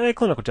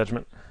 Clinical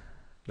judgment.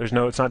 It's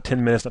not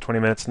 10 minutes, not 20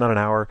 minutes, not an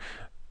hour.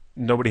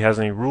 Nobody has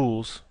any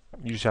rules.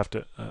 You just have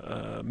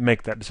to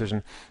make that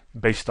decision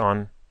based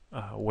on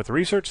what the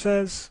research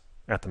says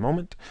at the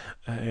moment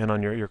and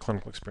on your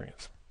clinical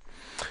experience.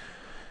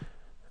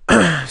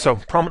 So,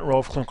 prominent role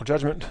of clinical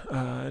judgment.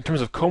 In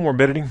terms of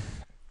comorbidity,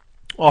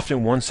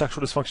 often one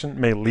sexual dysfunction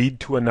may lead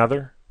to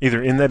another,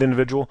 either in that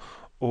individual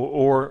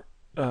or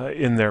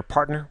in their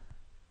partner.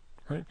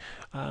 Right?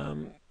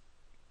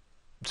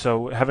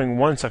 So having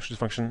one sexual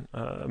dysfunction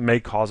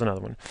may cause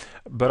another one.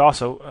 But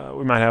also,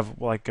 we might have,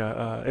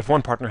 if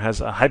one partner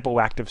has a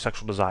hypoactive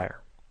sexual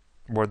desire,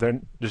 where they're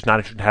just not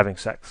interested in having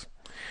sex,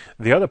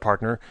 the other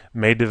partner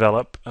may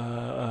develop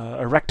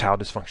erectile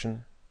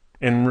dysfunction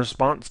in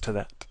response to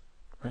that.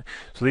 Right?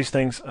 So these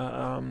things,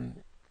 not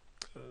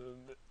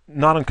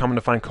uncommon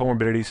to find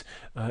comorbidities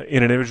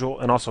in an individual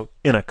and also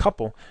in a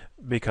couple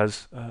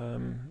because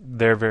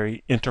they're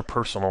very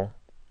interpersonal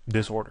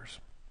disorders.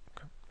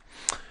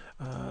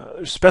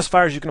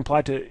 Specifiers you can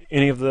apply to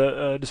any of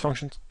the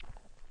dysfunctions.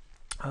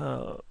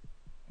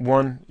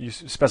 One, you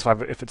specify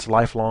if it's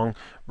lifelong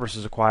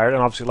versus acquired,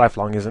 and obviously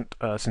lifelong isn't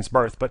since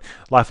birth, but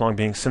lifelong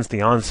being since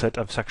the onset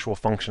of sexual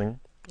functioning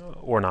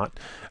or not.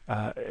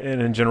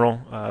 And in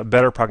general,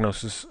 better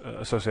prognosis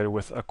associated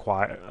with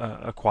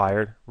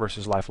acquired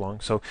versus lifelong.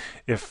 So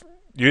if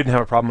you didn't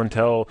have a problem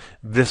until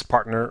this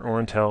partner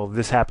or until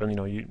this happened,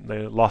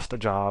 they lost a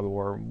job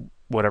or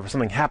whatever,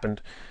 something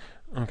happened,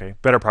 okay,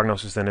 better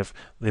prognosis than if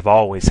they've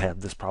always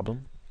had this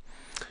problem.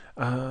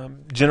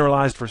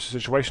 Generalized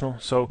versus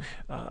situational. So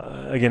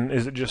again,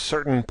 is it just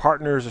certain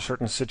partners or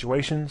certain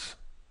situations?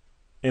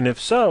 And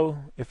if so,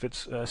 if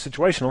it's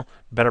situational,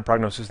 better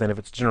prognosis than if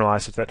it's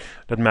generalized. If that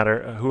doesn't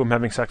matter who I'm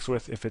having sex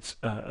with, if it's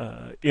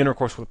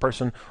intercourse with a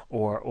person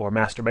or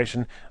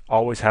masturbation,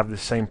 always have the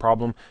same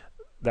problem.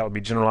 That would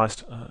be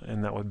generalized,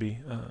 and that would be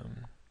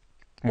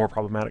more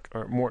problematic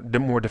or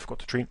more difficult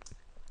to treat.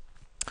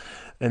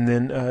 And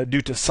then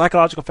due to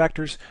psychological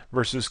factors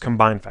versus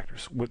combined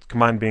factors, with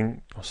combined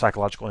being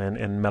psychological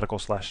and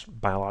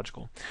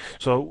medical/biological.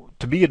 So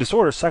to be a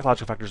disorder,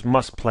 psychological factors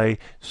must play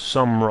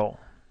some role.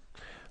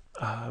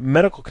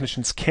 Medical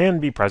conditions can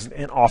be present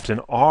and often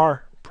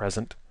are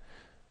present,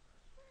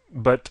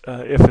 but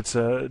if it's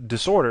a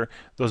disorder,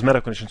 those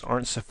medical conditions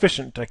aren't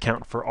sufficient to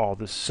account for all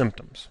the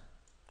symptoms.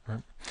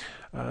 Right?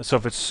 So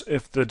if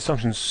the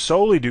dysfunction is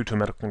solely due to a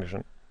medical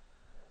condition,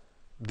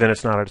 then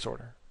it's not a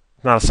disorder.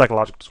 It's not a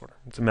psychological disorder.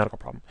 It's a medical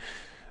problem.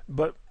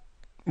 But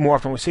more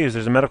often what we see is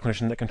there's a medical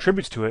condition that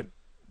contributes to it,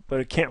 but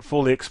it can't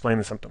fully explain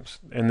the symptoms.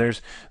 And there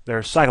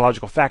are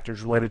psychological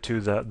factors related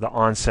to the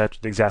onset,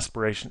 the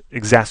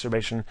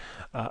exacerbation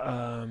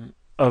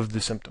of the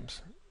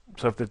symptoms.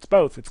 So if it's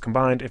both, it's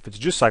combined. If it's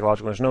just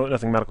psychological, there's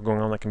nothing medical going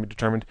on that can be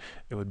determined.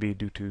 It would be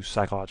due to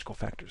psychological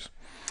factors.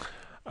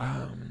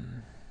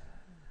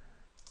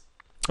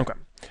 Okay.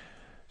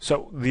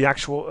 So the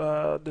actual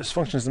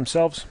dysfunctions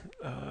themselves,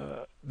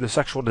 the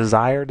sexual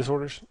desire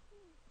disorders,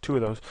 two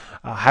of those.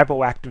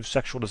 Hypoactive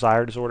sexual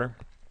desire disorder.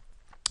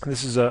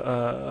 This is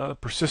a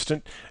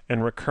persistent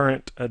and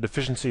recurrent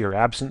deficiency or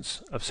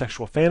absence of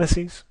sexual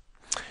fantasies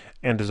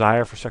and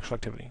desire for sexual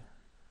activity.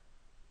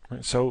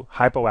 Right? So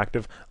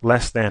hypoactive,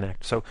 less than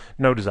active. So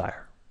no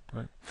desire.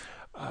 Right?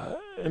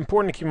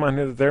 Important to keep in mind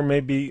here that there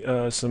may be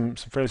some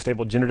fairly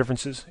stable gender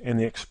differences in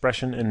the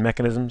expression and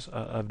mechanisms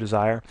of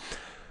desire.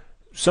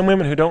 Some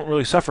women who don't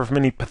really suffer from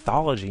any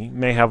pathology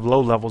may have low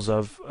levels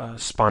of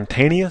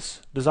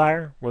spontaneous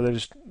desire, where they're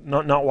just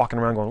not walking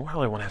around going,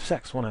 well, I want to have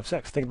sex,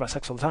 think about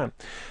sex all the time.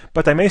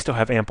 But they may still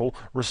have ample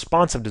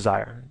responsive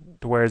desire,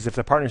 whereas if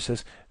the partner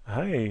says,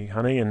 hey,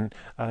 honey, and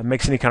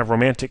makes any kind of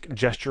romantic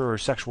gesture or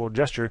sexual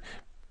gesture,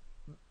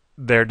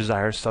 their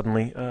desire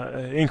suddenly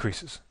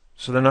increases.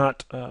 So they're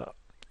not,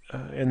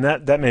 and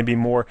that may be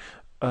more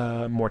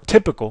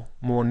typical,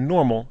 more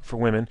normal for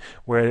women,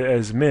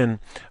 whereas men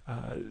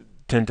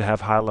tend to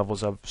have high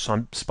levels of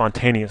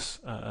spontaneous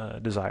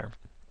desire.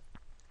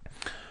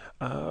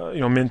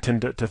 Men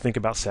tend to think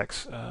about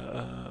sex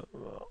on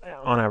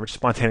average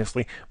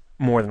spontaneously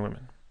more than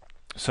women.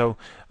 So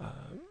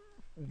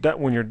that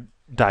when you're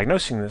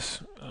diagnosing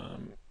this,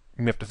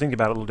 you have to think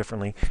about it a little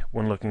differently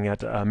when looking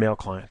at a male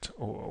client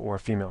or a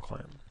female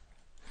client.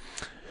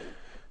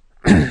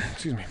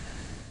 Excuse me.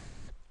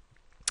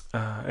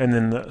 And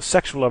then the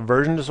sexual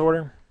aversion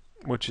disorder,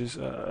 which is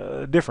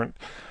different,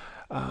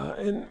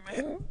 and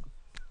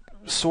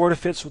sort of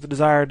fits with the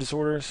desire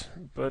disorders,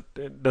 but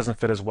it doesn't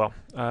fit as well.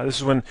 This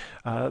is when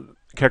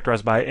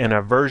characterized by an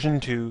aversion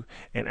to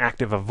and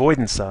active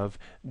avoidance of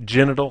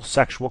genital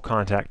sexual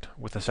contact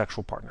with a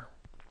sexual partner.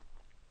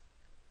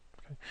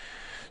 Okay.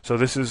 So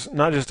this is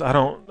not just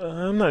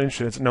I'm not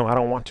interested. It's no, I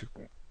don't want to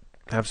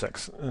have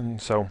sex.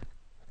 And so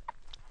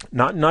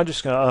Not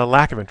just a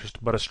lack of interest,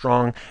 but a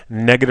strong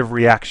negative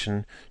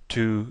reaction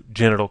to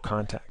genital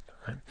contact.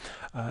 Right?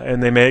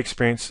 And they may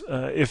experience,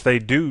 if they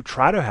do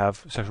try to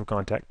have sexual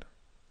contact,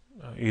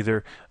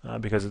 either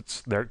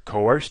because they're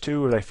coerced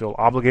to, or they feel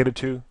obligated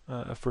to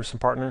for some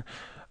partner,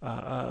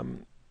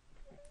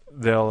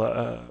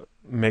 they'll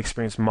may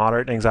experience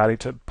moderate anxiety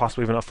to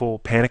possibly even a full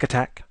panic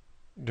attack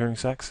during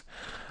sex.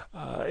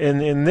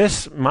 And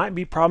this might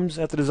be problems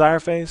at the desire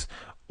phase,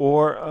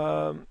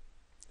 or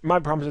might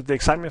be problems at the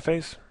excitement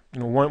phase.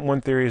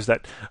 One theory is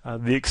that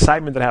the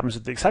excitement that happens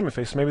at the excitement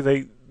phase, so maybe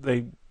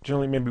they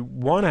generally maybe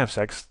want to have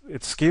sex,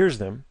 it scares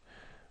them,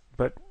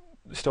 but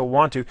still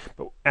want to.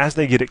 But as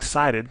they get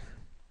excited,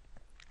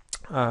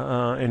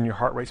 and your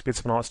heart rate speeds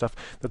up and all that stuff,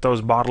 that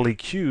those bodily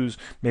cues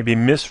may be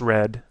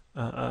misread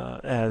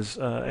as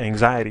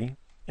anxiety,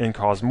 and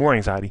cause more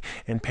anxiety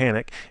and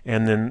panic,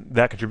 and then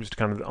that contributes to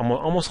kind of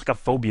almost like a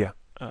phobia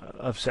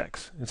of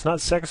sex. It's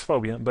not sex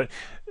phobia, but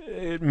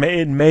it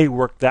may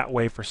work that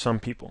way for some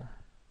people.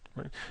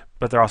 Right?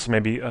 But there also may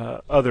be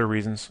other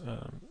reasons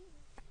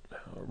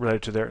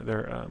related to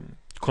their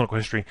clinical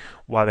history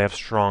why they have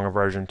strong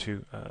aversion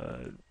to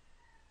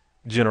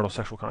genital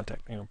sexual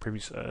contact,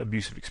 previous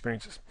abusive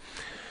experiences.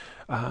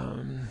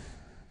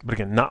 But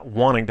again, not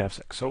wanting to have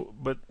sex. So,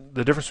 but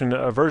the difference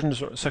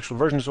between sexual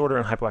aversion disorder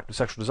and hypoactive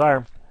sexual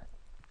desire: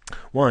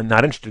 one,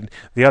 not interested;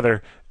 the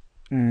other,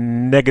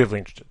 negatively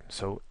interested.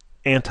 So,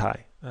 anti,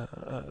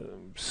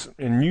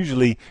 and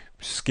usually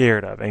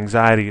scared of,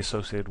 anxiety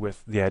associated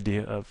with the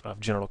idea of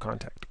genital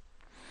contact.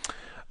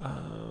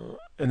 And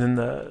then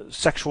the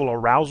sexual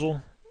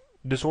arousal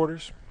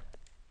disorders.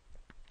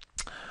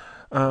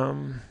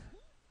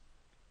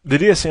 The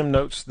DSM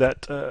notes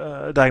that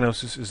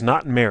diagnosis is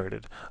not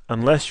merited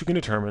unless you can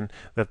determine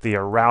that the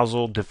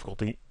arousal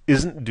difficulty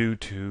isn't due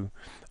to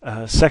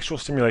sexual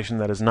stimulation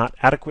that is not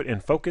adequate in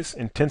focus,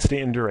 intensity,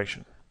 and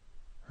duration.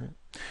 Right?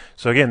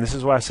 So again, this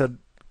is why I said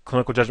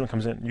clinical judgment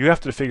comes in. You have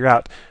to figure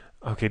out,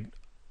 okay,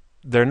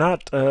 they're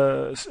not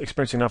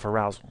experiencing enough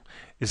arousal.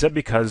 Is that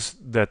because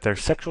that their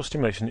sexual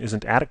stimulation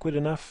isn't adequate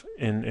enough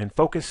in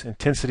focus,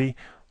 intensity,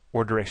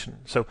 or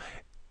duration? So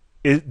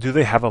do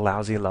they have a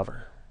lousy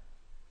lover?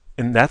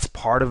 And that's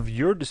part of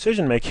your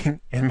decision making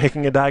and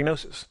making a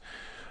diagnosis,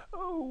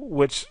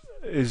 which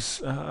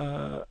is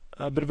a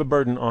bit of a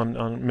burden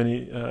on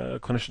many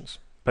clinicians.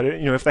 But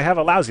if they have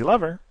a lousy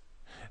lover,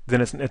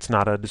 then it's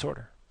not a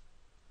disorder.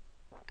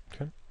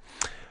 Okay.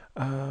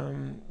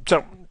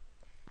 So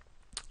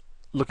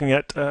looking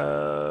at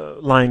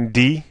line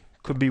D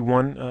could be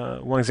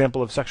one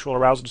example of sexual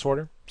arousal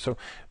disorder. So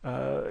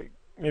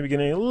maybe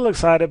getting a little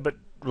excited, but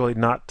really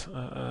not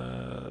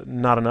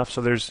enough.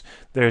 So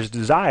there's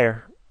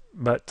desire,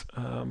 but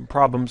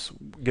problems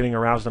getting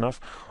aroused enough.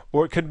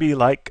 Or it could be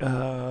like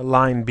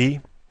line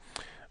B,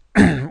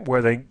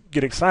 where they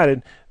get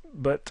excited,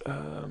 but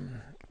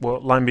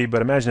line B.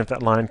 But imagine if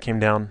that line came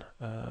down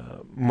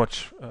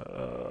much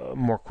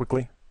more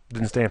quickly,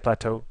 didn't stay in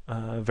plateau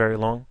very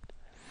long.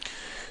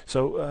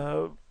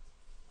 So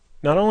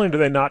not only do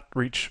they not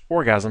reach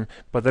orgasm,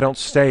 but they don't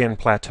stay in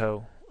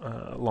plateau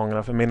long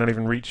enough. It may not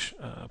even reach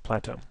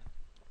plateau.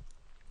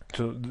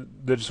 So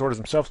the disorders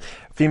themselves: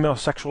 female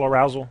sexual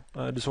arousal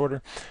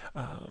disorder,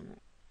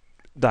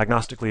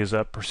 diagnostically, is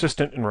a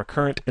persistent and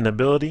recurrent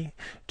inability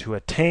to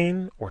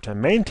attain or to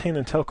maintain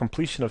until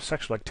completion of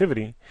sexual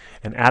activity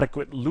an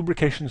adequate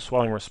lubrication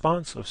swelling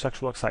response of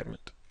sexual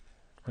excitement.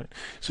 Right?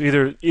 So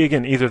either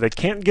they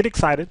can't get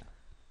excited,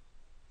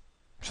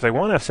 so they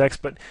want to have sex,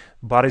 but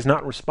body's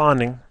not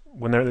responding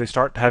when they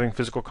start having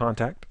physical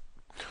contact,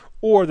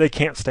 or they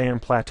can't stay in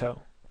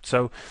plateau.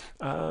 So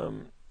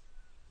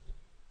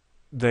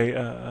they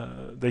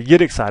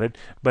get excited,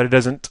 but it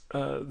doesn't.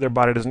 Their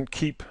body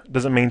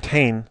doesn't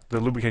maintain the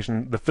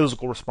lubrication, the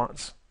physical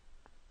response,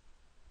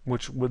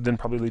 which would then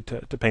probably lead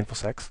to painful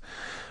sex.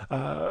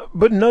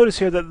 But notice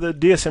here that the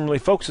DSM really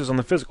focuses on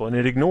the physical, and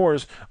it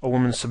ignores a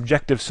woman's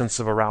subjective sense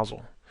of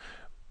arousal,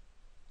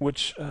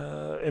 which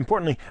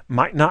importantly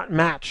might not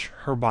match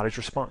her body's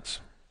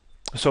response.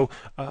 So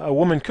a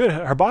woman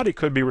her body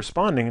could be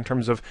responding in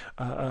terms of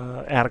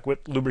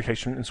adequate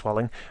lubrication and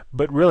swelling,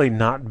 but really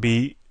not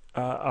be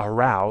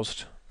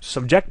aroused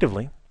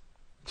subjectively.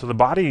 So the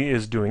body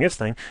is doing its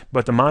thing,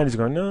 but the mind is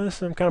going, no,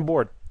 I'm kind of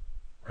bored.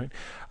 Right?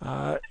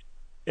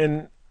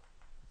 And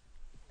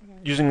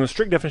using the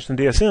strict definition of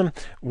DSM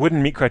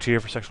wouldn't meet criteria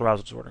for sexual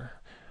arousal disorder.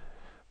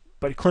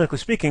 But clinically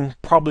speaking,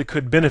 probably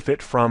could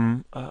benefit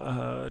from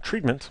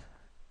treatment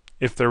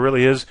if there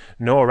really is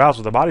no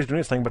arousal. The body's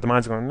doing its thing, but the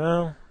mind's going,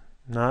 no,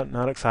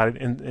 not excited,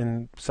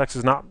 and sex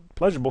is not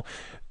pleasurable.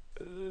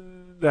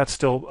 That's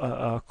still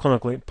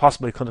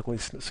possibly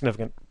clinically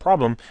significant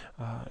problem,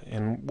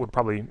 and would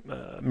probably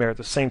merit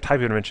the same type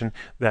of intervention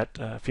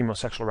that female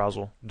sexual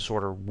arousal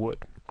disorder would.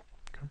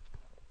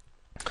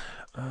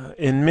 Okay.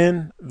 In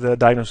men, the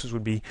diagnosis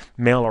would be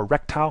male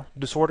erectile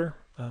disorder,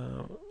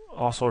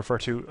 also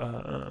referred to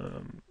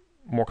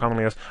more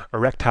commonly as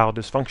erectile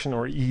dysfunction,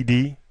 or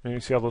ED. You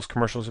see all those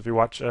commercials if you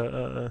watch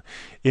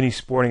any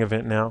sporting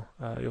event now.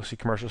 You'll see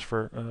commercials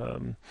for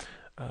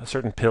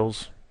certain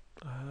pills,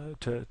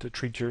 to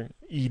treat your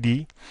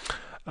ED.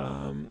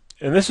 And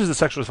this is the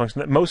sexual dysfunction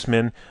that most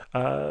men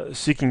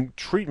seeking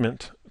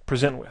treatment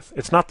present with.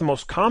 It's not the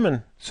most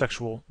common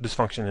sexual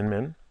dysfunction in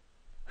men.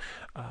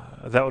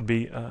 That would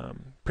be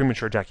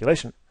premature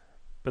ejaculation,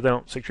 but they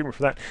don't seek treatment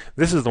for that.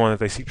 This is the one that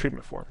they seek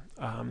treatment for.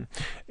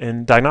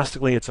 And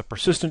diagnostically, it's a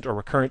persistent or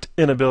recurrent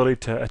inability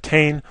to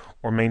attain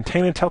or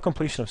maintain until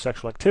completion of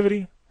sexual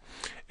activity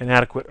and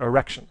adequate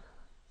erection.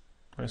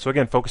 Right, so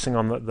again, focusing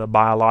on the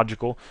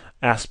biological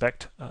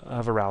aspect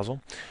of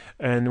arousal.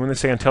 And when they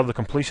say until the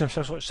completion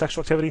of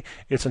sexual activity,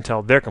 it's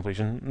until their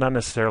completion, not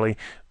necessarily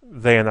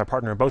they and their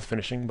partner are both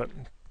finishing, but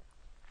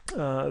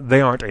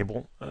they aren't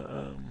able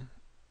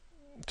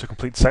to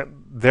complete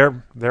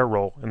their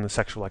role in the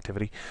sexual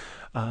activity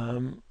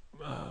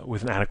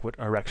with an adequate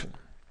erection.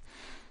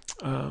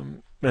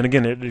 And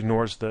again, it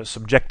ignores the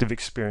subjective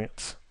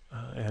experience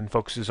and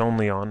focuses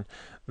only on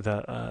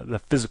the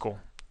physical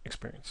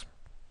experience.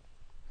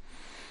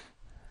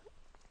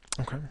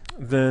 Okay,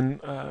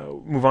 then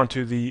move on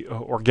to the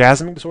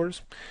orgasmic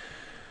disorders.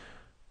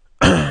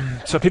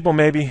 So people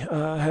maybe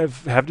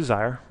have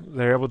desire.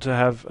 They're able to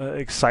have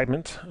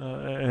excitement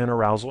and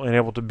arousal, and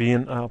able to be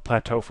in a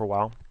plateau for a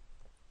while.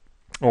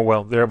 Or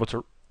well, they're able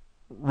to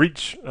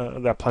reach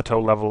that plateau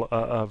level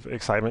of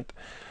excitement,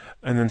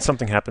 and then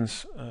something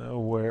happens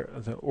where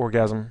the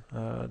orgasm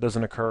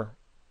doesn't occur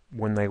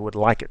when they would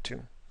like it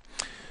to.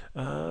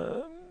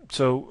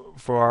 So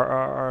for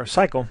our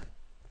cycle,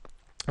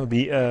 it would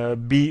be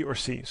B or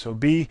C. So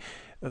B,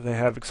 they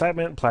have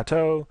excitement,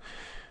 plateau,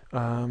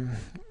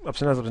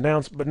 ups and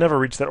downs, but never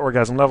reach that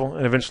orgasm level,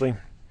 and eventually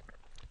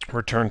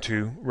return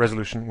to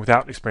resolution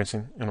without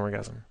experiencing an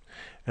orgasm.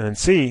 And then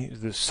C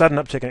is the sudden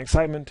uptick in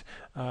excitement,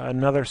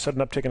 another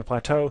sudden uptick in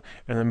plateau,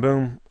 and then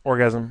boom,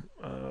 orgasm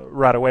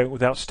right away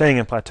without staying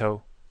in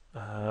plateau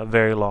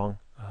very long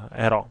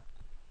at all.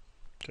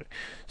 Okay.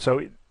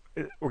 So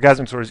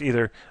orgasmic disorder is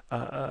either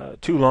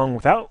too long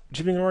without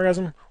achieving an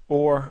orgasm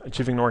or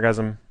achieving an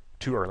orgasm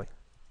too early.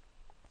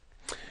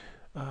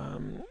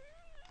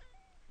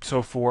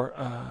 So for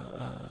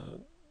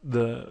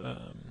the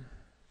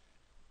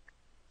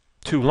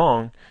too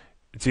long,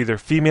 it's either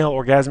female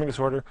orgasmic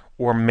disorder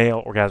or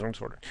male orgasmic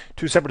disorder.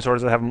 Two separate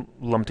disorders that have them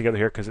lumped together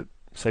here because it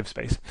saves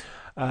space.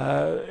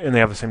 And they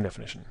have the same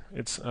definition.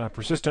 It's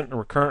persistent or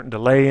recurrent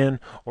delay in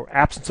or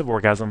absence of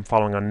orgasm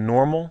following a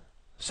normal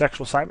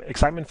sexual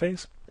excitement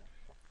phase.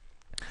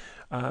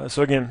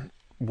 So again,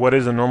 what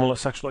is a normal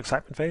sexual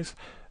excitement phase?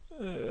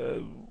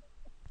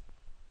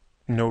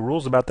 No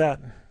rules about that.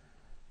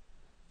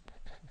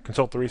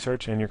 Consult the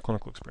research and your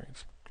clinical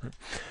experience.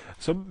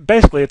 So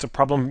basically, it's a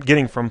problem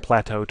getting from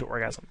plateau to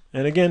orgasm.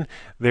 And again,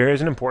 there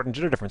is an important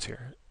gender difference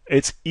here.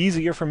 It's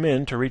easier for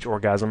men to reach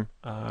orgasm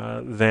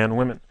than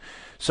women.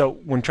 So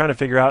when trying to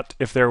figure out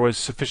if there was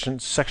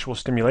sufficient sexual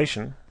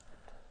stimulation,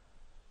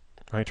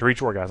 right, to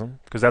reach orgasm,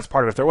 because that's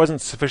part of it. If there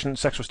wasn't sufficient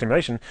sexual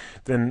stimulation,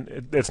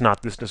 then it's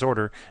not this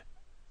disorder.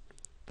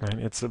 Right?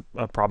 It's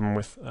a problem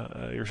with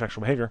your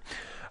sexual behavior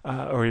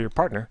or your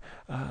partner.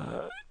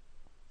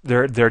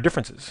 There are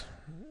differences.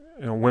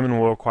 You know, women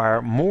will require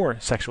more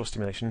sexual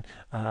stimulation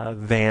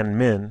than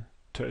men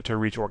to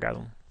reach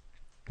orgasm,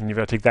 and you've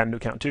got to take that into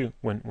account too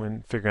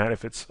when figuring out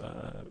if it's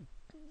a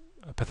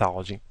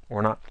pathology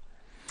or not.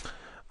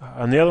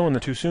 And the other one, the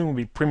too soon, would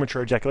be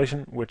premature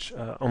ejaculation, which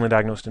only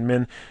diagnosed in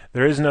men.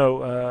 There is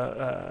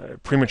no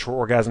premature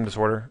orgasm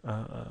disorder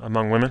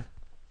among women.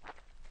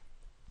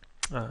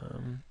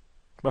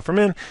 But for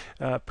men,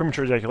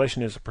 premature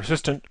ejaculation is a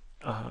persistent,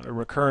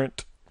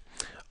 recurrent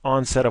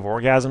onset of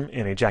orgasm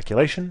and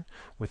ejaculation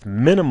with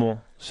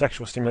minimal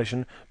sexual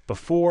stimulation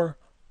before,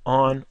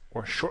 on,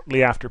 or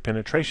shortly after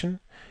penetration,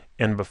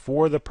 and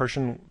before the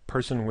person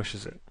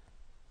wishes it.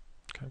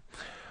 Okay.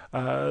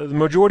 The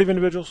majority of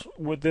individuals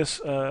with this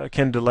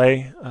can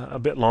delay a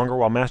bit longer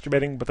while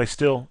masturbating, but they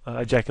still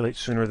ejaculate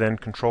sooner than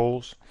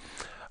controls.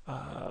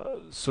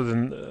 So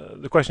then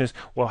the question is,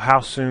 well,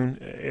 how soon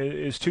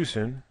is too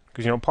soon?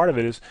 Because, you know, part of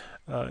it is,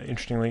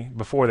 interestingly,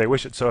 before they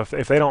wish it. So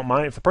if they don't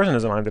mind, if the person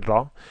doesn't mind it at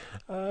all,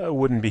 it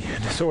wouldn't be a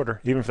disorder,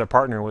 even if their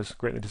partner was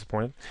greatly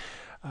disappointed.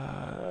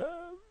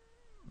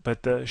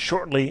 But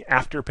shortly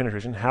after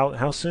penetration,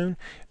 how soon?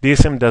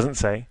 DSM doesn't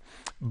say.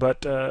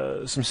 But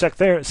some sex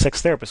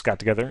therapists got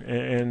together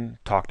and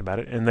talked about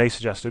it, and they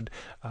suggested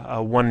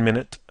 1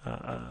 minute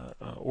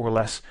or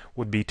less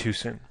would be too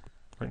soon.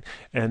 Right?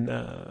 And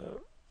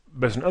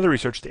based on other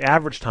research, the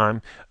average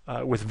time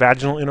with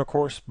vaginal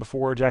intercourse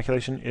before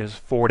ejaculation is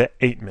 4 to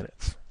 8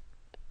 minutes.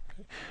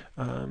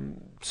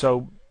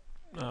 So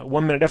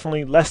 1 minute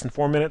definitely, less than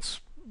 4 minutes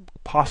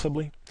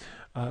possibly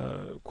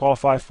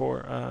qualify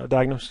for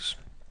diagnosis.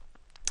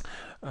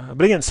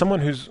 But again, someone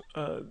who's,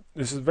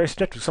 this is very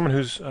subjective, someone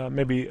who's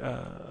maybe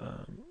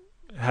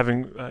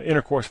having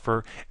intercourse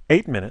for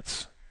 8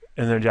 minutes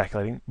and they're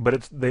ejaculating,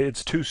 but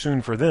it's too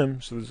soon for them,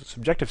 so there's a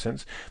subjective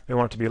sense, they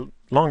want it to be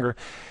longer,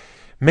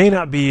 may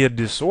not be a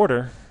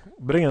disorder,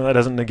 but again, that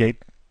doesn't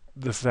negate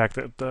the fact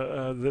that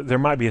there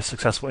might be a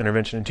successful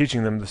intervention in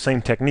teaching them the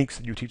same techniques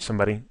that you teach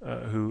somebody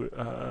who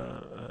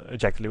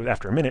ejaculated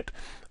after a minute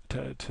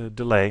to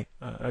delay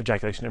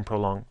ejaculation and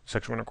prolong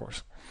sexual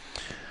intercourse.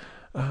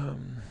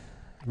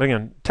 But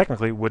again,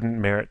 technically wouldn't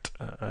merit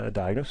a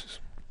diagnosis.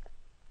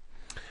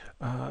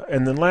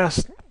 And then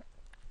last,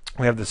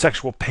 we have the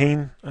sexual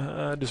pain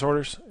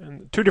disorders,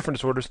 and two different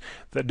disorders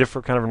that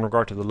differ kind of in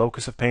regard to the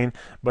locus of pain,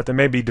 but they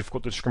may be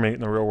difficult to discriminate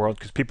in the real world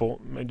because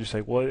people may just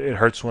say, well, it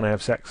hurts when I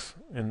have sex,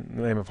 and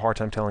they have a hard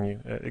time telling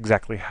you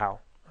exactly how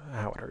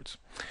it hurts.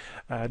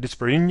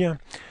 Dyspareunia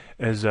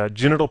is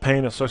genital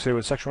pain associated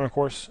with sexual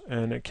intercourse,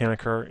 and it can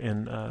occur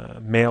in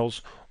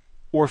males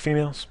or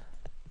females.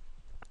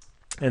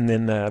 And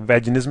then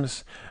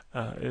vaginismus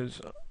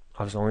is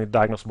obviously only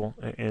diagnosable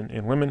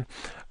in women.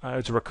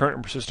 It's a recurrent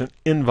and persistent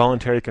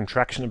involuntary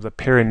contraction of the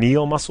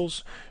perineal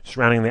muscles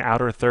surrounding the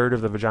outer third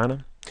of the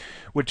vagina,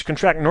 which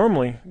contract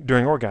normally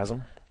during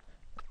orgasm,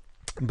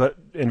 but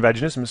in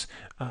vaginismus,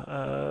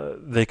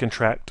 they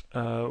contract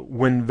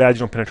when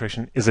vaginal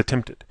penetration is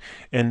attempted.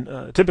 And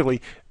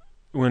typically,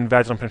 when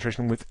vaginal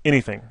penetration with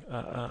anything,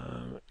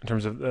 in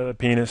terms of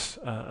penis,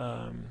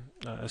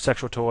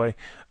 sexual toy,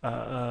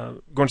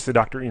 going to the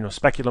doctor,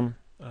 speculum,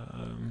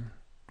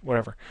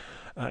 whatever.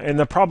 And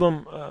the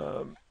problem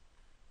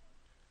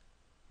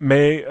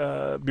may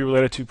be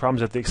related to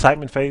problems at the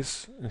excitement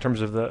phase in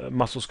terms of the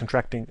muscles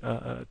contracting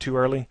too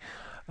early.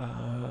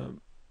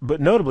 But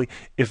notably,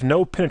 if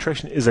no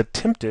penetration is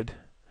attempted,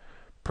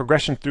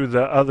 progression through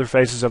the other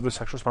phases of the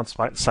sexual response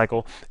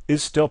cycle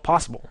is still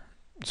possible.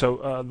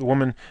 So the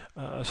woman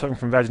suffering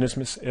from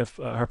vaginismus, if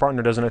her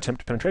partner doesn't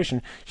attempt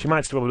penetration, she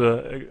might still be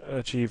able to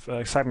achieve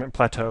excitement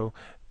plateau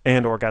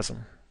and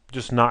orgasm,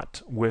 just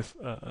not with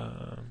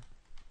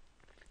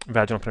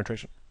vaginal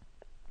penetration.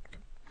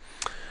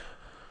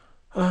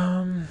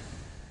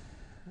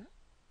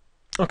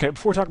 Okay,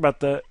 before we talk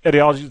about the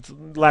etiology,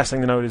 the last thing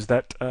to note is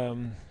that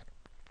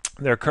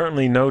there are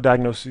currently no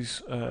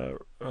diagnoses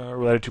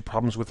related to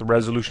problems with the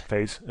resolution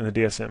phase in the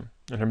DSM.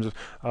 In terms of,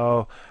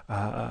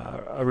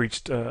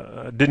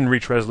 I didn't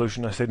reach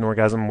resolution, I stayed in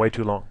orgasm way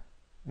too long.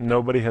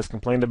 Nobody has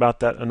complained about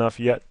that enough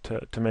yet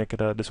to make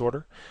it a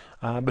disorder.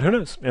 But who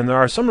knows? And there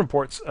are some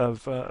reports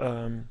of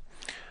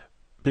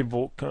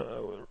people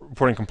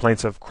reporting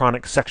complaints of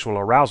chronic sexual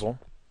arousal,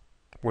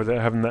 where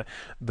they're having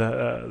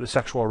the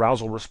sexual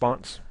arousal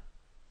response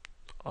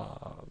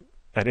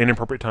at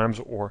inappropriate times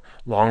or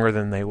longer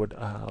than they would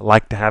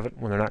like to have it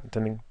when they're not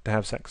intending to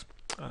have sex.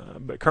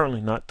 But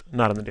currently not in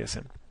the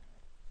DSM.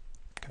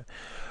 Okay.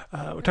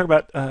 We'll talk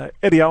about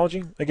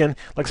etiology. Again,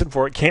 like I said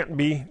before, it can't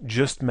be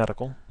just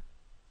medical,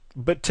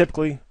 but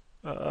typically,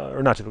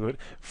 or not typically,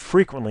 but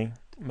frequently,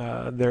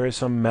 there is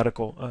some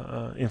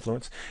medical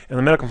influence. And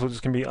the medical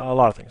influences can be a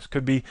lot of things. It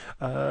could be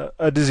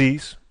a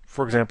disease,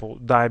 for example,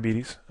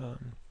 diabetes,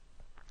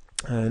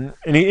 and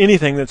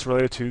anything that's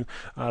related to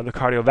the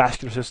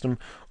cardiovascular system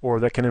or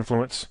that can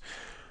influence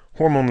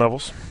hormone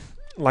levels,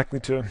 likely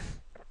to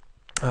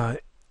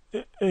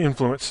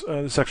influence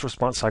the sexual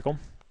response cycle.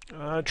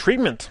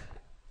 Treatment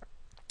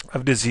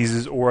of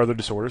diseases or other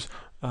disorders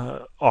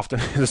often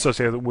is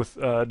associated with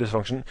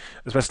dysfunction,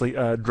 especially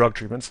drug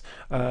treatments.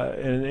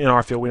 And in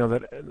our field, we know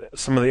that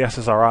some of the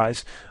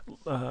SSRIs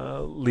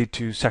lead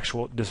to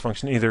sexual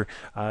dysfunction, either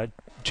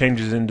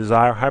changes in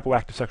desire,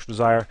 hypoactive sexual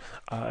desire,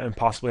 and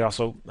possibly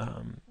also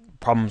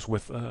problems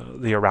with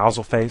the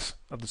arousal phase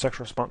of the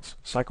sexual response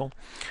cycle.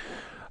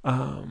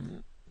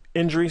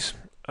 Injuries,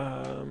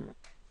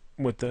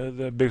 with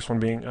the biggest one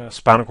being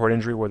spinal cord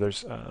injury, where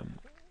there's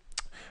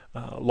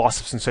loss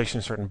of sensation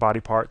in certain body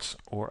parts,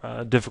 or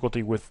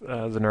difficulty with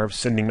the nerves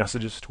sending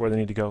messages to where they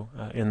need to go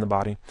in the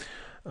body.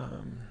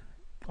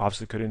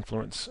 Obviously could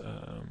influence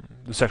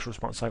the sexual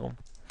response cycle.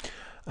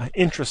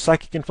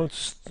 Intrapsychic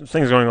influence,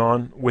 things going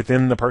on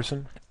within the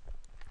person,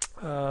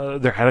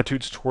 their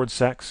attitudes towards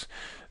sex,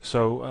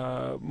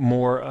 so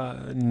more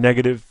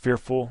negative,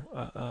 fearful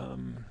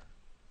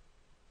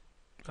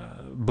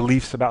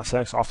beliefs about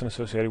sex, often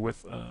associated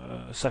with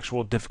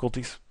sexual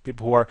difficulties.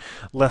 People who are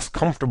less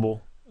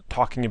comfortable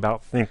talking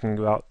about, thinking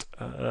about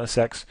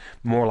sex,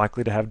 more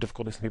likely to have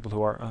difficulties than people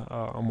who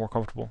are more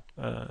comfortable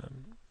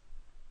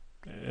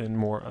and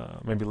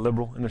more maybe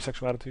liberal in their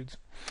sexual attitudes.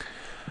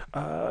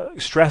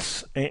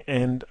 Stress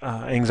and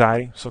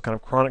anxiety, so kind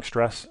of chronic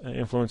stress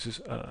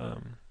influences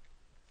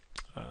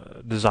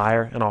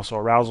desire and also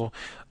arousal,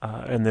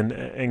 and then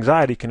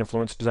anxiety can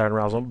influence desire and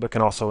arousal, but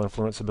can also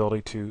influence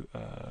ability to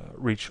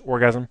reach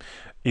orgasm,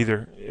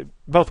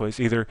 both ways,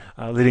 either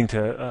leading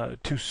to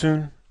too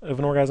soon of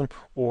an orgasm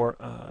or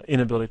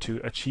inability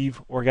to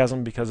achieve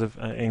orgasm because of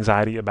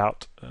anxiety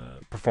about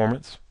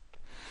performance.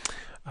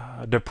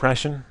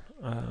 Depression,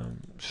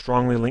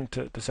 strongly linked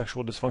to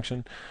sexual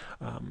dysfunction.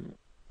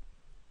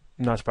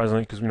 Not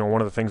surprisingly, because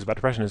one of the things about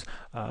depression is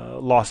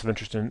loss of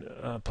interest in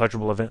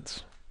pleasurable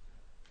events.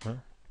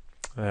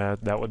 Well,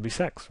 that would be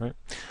sex, right?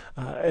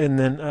 And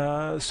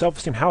then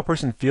self-esteem, how a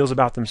person feels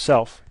about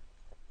themselves,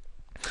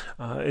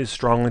 is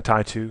strongly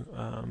tied to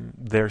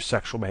their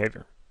sexual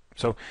behavior.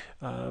 So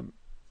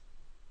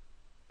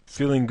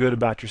feeling good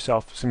about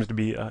yourself seems to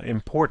be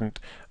important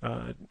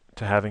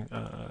to having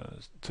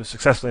to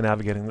successfully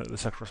navigating the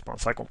sexual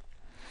response cycle.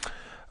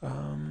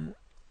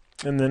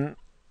 And then,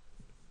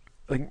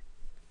 like,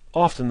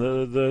 often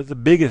the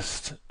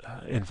biggest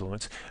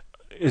influence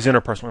is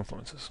interpersonal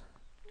influences.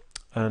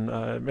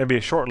 And maybe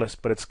a short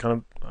list, but it's kind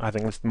of, I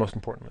think it's the most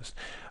important list.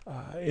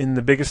 In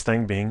the biggest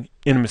thing being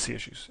intimacy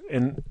issues.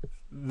 And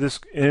this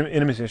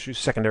intimacy issues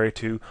secondary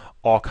to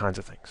all kinds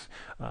of things.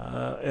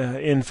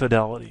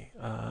 Infidelity,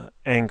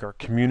 anger,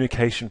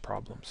 communication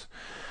problems.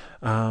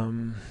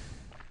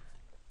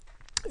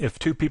 If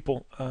two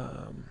people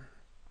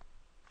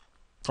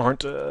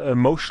aren't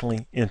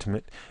emotionally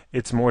intimate,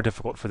 it's more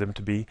difficult for them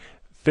to be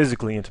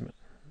physically intimate,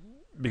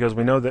 because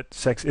we know that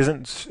sex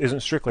isn't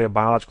strictly a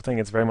biological thing.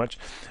 It's very much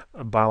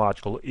a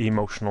biological,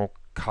 emotional,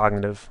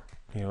 cognitive.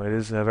 It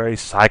is a very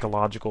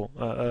psychological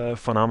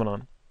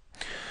phenomenon.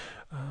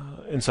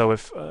 And so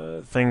if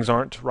things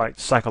aren't right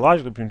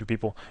psychologically between two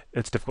people,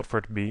 it's difficult for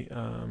it to be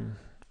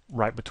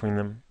right between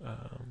them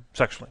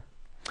sexually.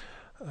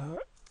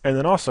 And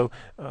then also,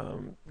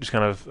 just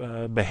kind of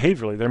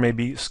behaviorally, there may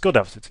be skill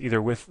deficits, either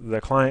with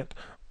the client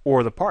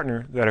or the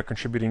partner, that are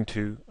contributing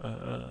to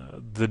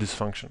the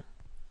dysfunction.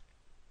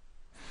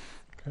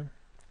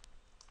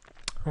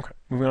 Okay,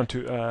 moving on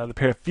to the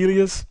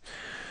paraphilias.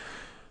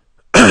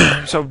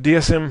 So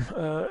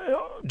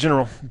DSM,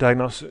 general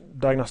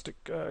diagnostic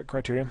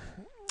criteria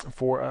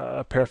for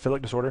a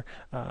paraphilic disorder: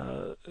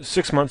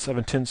 6 months of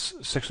intense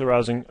sexually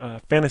arousing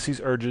fantasies,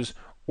 urges,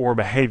 or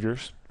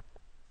behaviors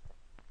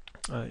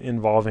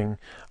involving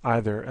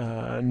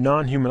either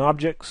non-human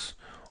objects,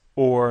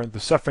 or the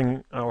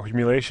suffering or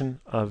humiliation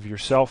of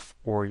yourself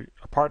or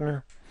a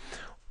partner,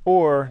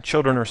 or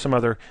children or some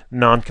other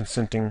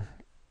non-consenting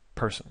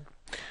person.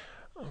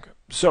 Okay.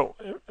 So,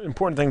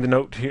 important thing to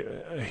note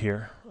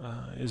here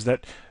is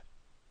that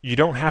you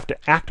don't have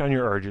to act on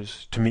your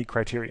urges to meet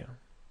criteria.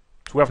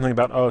 So we often think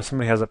about, oh,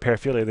 somebody has a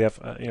paraphilia, they have,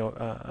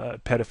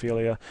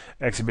 pedophilia,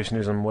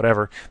 exhibitionism,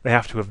 whatever. They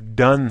have to have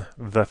done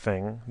the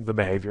thing, the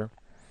behavior,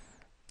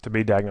 to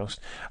be diagnosed.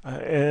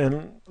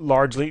 And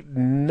largely,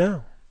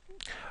 no.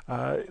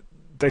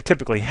 They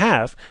typically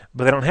have,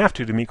 but they don't have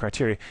to meet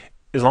criteria.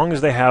 As long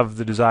as they have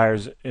the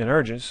desires and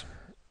urges,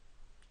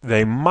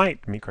 they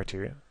might meet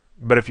criteria.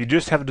 But if you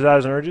just have the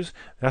desires and urges,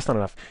 that's not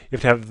enough. You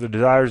have to have the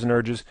desires and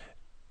urges,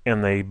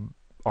 and they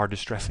are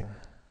distressing.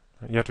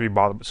 You have to be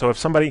bothered. So if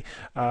somebody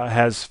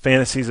has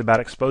fantasies about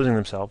exposing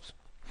themselves,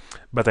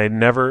 but they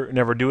never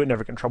do it,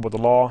 never get in trouble with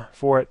the law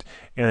for it,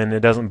 and it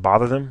doesn't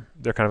bother them,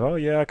 they're kind of, oh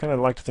yeah, I kind of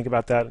like to think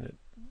about that, and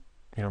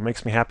it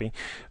makes me happy.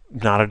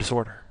 Not a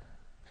disorder.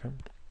 Okay?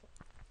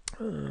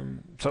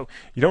 So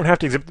you don't have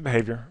to exhibit the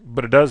behavior,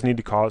 but it does need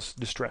to cause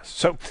distress.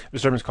 So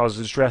disturbance causes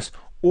distress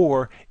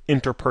or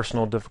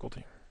interpersonal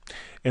difficulty.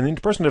 And the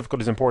interpersonal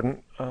difficulty is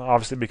important,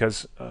 obviously,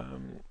 because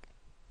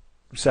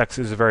sex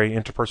is a very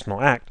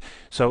interpersonal act.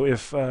 So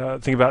if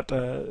think about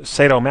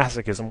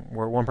sadomasochism,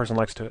 where one person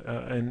likes to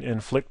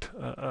inflict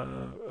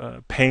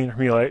pain,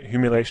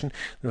 humiliation,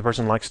 and the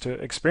person likes to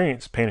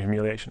experience pain and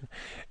humiliation.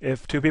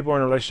 If two people are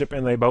in a relationship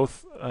and they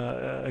both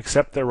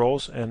accept their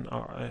roles and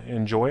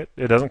enjoy it,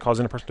 it doesn't cause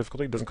interpersonal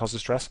difficulty, it doesn't cause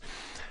distress,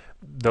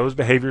 those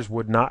behaviors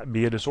would not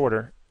be a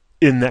disorder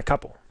in that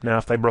couple. Now,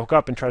 if they broke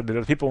up and tried to do it to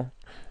other people,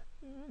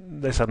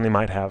 they suddenly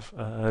might have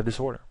a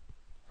disorder.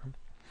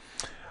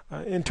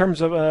 In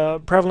terms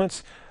of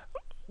prevalence,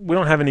 we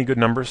don't have any good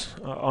numbers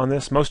on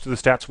this. Most of the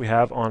stats we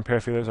have on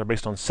paraphilias are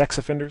based on sex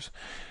offenders,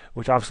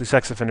 which obviously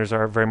sex offenders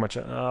are very much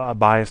a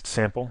biased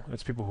sample.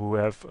 It's people who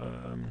have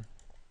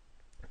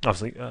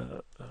obviously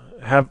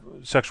have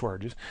sexual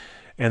urges,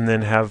 and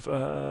then have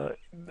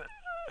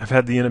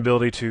had the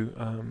inability to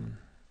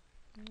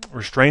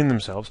restrain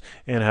themselves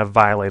and have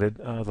violated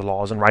the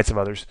laws and rights of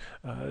others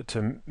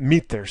to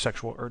meet their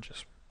sexual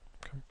urges.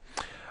 Okay.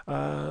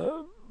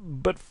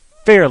 But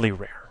fairly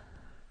rare.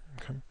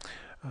 Okay.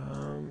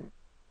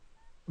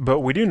 But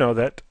we do know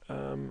that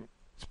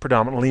it's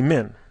predominantly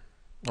men.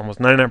 Almost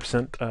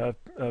 99%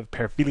 of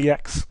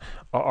paraphiliacs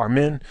are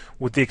men,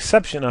 with the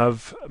exception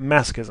of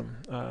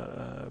masochism.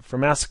 For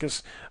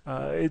masochists,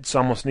 it's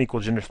almost an equal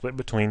gender split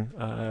between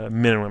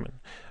men and women.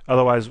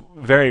 Otherwise,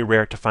 very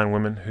rare to find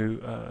women who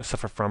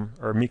suffer from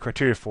or meet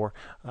criteria for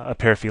a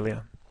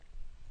paraphilia.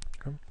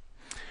 Okay.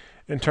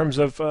 In terms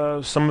of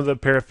some of the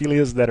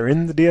paraphilias that are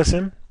in the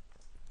DSM,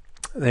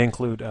 they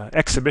include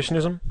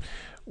exhibitionism,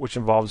 which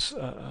involves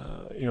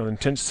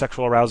intense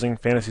sexual arousing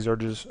fantasies,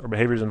 urges, or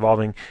behaviors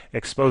involving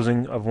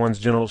exposing of one's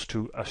genitals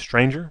to a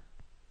stranger.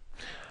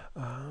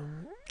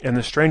 And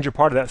the stranger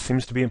part of that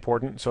seems to be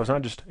important. So it's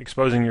not just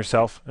exposing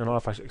yourself,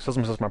 if I expose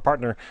myself to my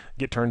partner,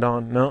 get turned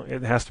on. No,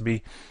 it has to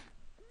be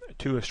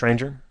to a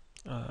stranger.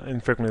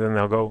 And frequently then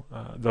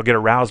they'll get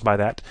aroused by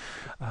that,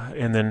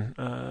 and then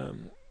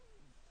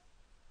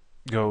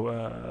go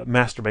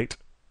masturbate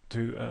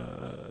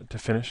to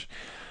finish.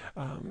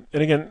 And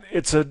again,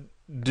 it's a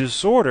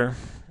disorder,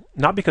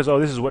 not because,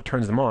 this is what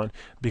turns them on,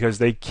 because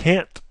they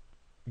can't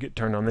get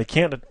turned on. They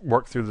can't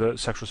work through the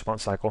sexual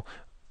response cycle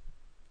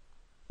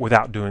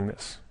without doing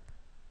this.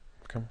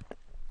 Okay.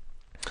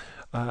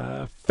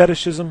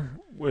 Fetishism,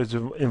 which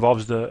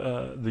involves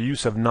the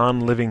use of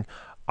non-living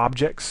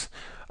objects.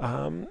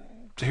 So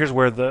here's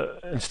where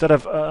instead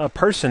of a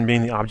person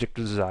being the object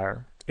of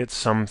desire, it's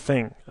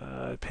something,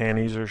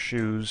 panties or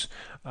shoes,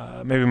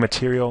 maybe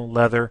material,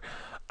 leather.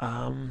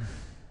 Um,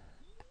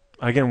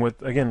 again, we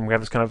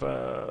have this kind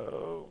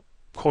of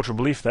cultural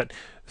belief that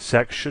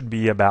sex should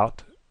be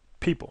about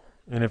people,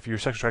 and if you're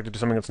sexually attracted to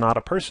something that's not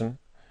a person,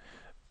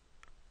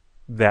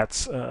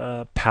 that's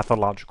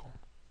pathological.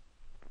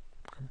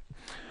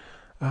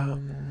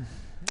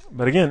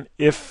 But again,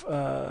 if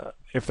they're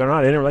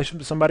not in a relationship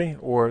to somebody,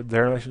 or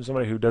they're in a relationship with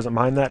somebody who doesn't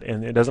mind that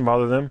and it doesn't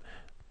bother them,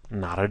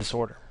 not a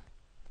disorder.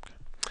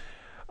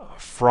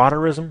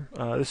 Frauderism.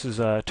 This is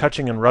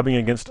touching and rubbing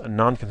against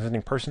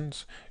non-consenting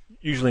persons,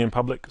 usually in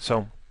public.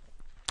 So,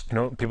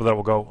 people that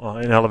will go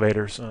in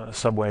elevators,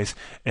 subways,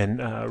 and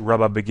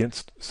rub up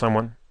against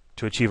someone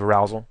to achieve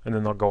arousal, and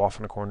then they'll go off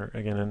in a corner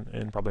again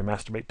and probably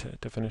masturbate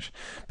to finish.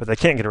 But they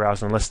can't get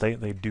aroused unless they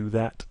do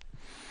that.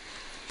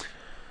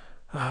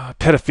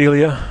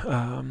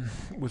 Pedophilia,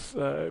 with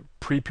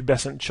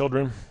prepubescent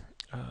children,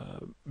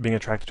 being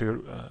attracted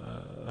to,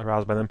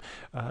 aroused by them.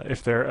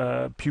 If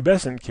they're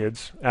pubescent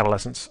kids,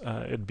 adolescents,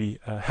 it'd be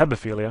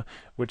hebephilia,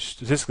 which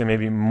statistically may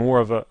be more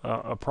of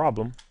a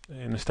problem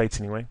in the States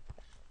anyway.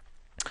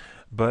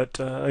 But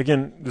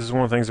again, this is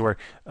one of the things where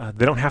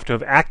they don't have to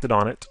have acted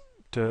on it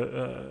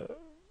to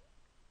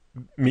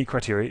meet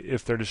criteria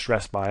if they're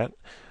distressed by it.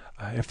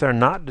 If they're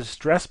not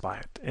distressed by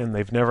it and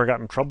they've never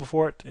gotten in trouble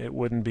for it, it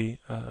wouldn't be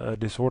a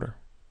disorder.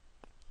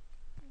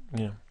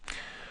 Yeah.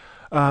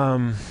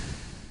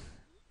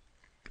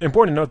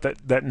 Important to note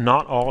that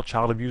not all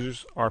child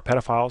abusers are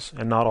pedophiles,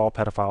 and not all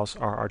pedophiles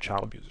are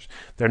child abusers.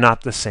 They're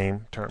not the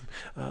same term.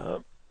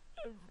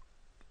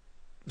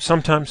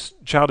 Sometimes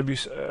child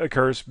abuse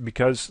occurs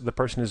because the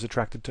person is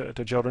attracted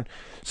to children.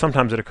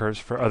 Sometimes it occurs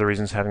for other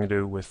reasons, having to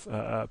do with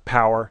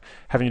power,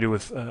 having to do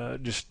with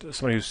just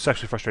somebody who's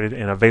sexually frustrated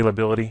and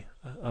availability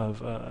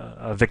of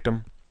a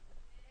victim.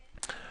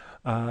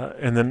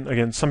 And then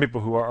again, some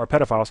people who are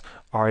pedophiles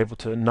are able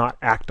to not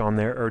act on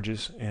their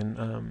urges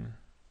and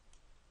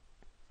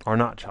are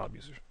not child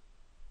abusers.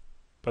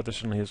 But there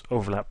certainly is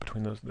overlap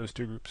between those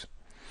two groups.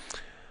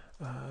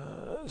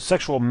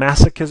 Sexual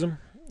masochism.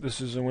 This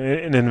is when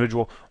an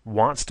individual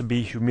wants to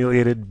be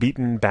humiliated,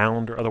 beaten,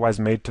 bound, or otherwise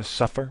made to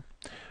suffer,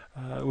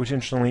 which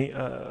interestingly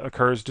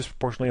occurs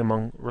disproportionately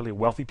among really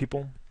wealthy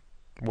people,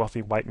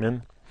 wealthy white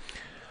men.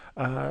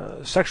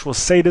 Sexual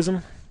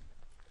sadism,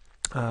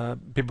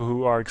 people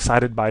who are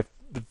excited by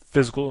the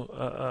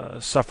physical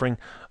suffering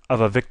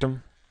of a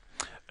victim,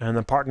 and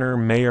the partner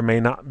may or may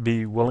not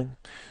be willing.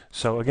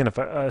 So again, if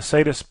a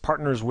sadist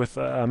partners with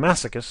a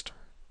masochist,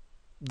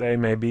 they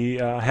may be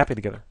happy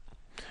together.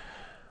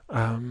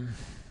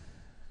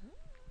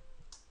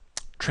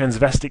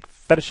 Transvestic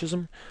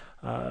fetishism.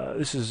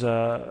 This is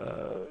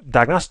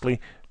diagnostically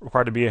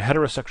required to be a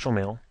heterosexual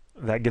male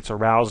that gets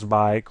aroused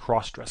by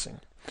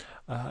cross-dressing.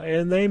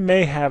 And they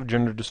may have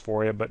gender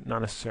dysphoria, but not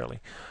necessarily.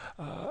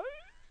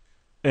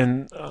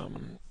 And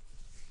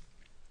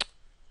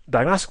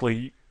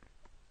diagnostically,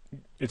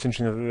 it's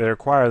interesting that they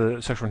require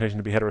the sexual orientation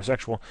to be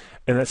heterosexual,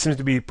 and that seems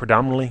to be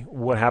predominantly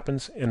what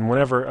happens. And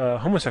whenever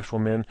homosexual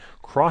men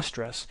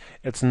cross-dress,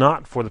 it's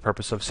not for the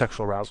purpose of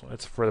sexual arousal.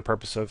 It's for the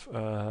purpose of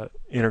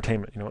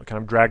entertainment, kind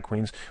of drag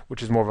queens,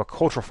 which is more of a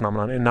cultural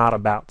phenomenon and not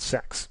about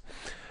sex.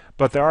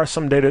 But there are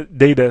some data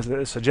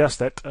that suggest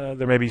that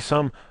there may be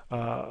some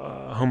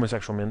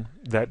homosexual men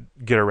that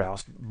get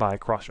aroused by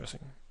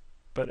cross-dressing.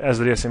 But as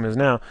the DSM is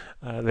now,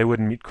 they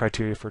wouldn't meet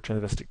criteria for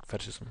transvestic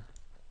fetishism.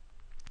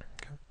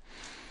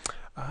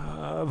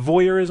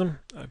 Voyeurism,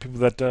 people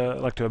that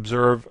like to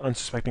observe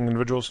unsuspecting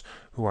individuals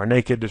who are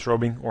naked,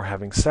 disrobing, or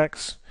having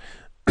sex.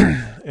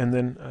 And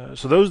then,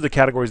 so those are the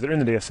categories that are in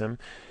the DSM.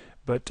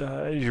 But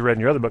as you read in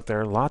your other book,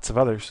 there are lots of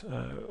others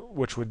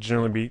which would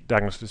generally be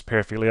diagnosed as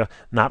paraphilia,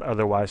 not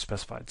otherwise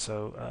specified.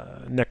 So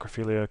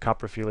necrophilia,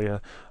 coprophilia,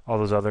 all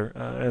those other,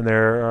 and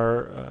there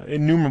are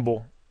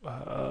innumerable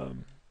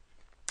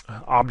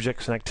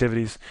objects and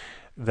activities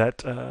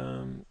that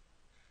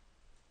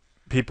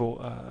people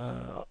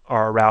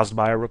are aroused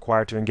by or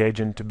required to engage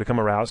in to become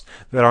aroused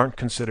that aren't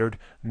considered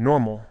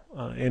normal.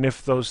 And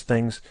if those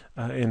things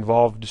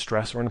involve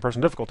distress or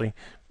interpersonal difficulty,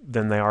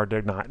 then they are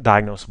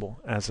diagnosable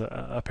as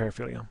a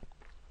paraphilia.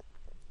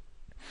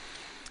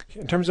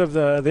 In terms of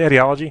the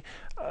etiology,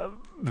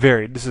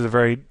 varied. This is a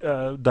very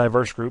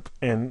diverse group,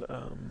 and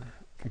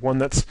one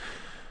that's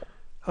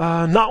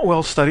not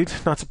well studied,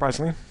 not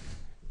surprisingly.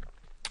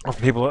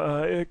 Often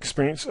people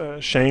experience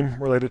shame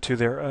related to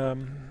their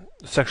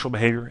sexual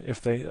behavior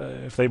if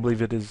they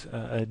believe it is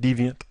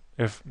deviant.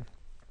 If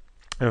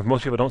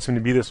most people don't seem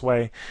to be this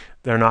way,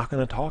 they're not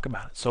going to talk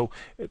about it. So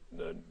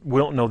we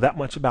don't know that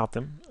much about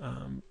them,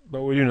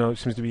 but we do know it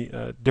seems to be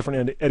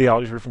different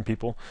etiologies for different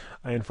people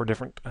and for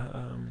different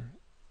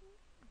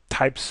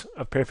types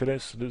of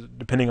paraphilia.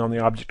 Depending on the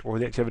object or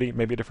the activity, it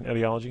may be a different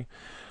etiology.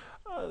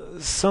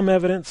 Some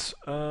evidence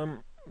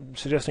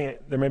suggesting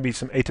there may be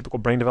some atypical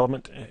brain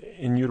development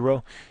in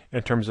utero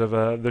in terms of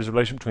there's a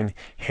relation between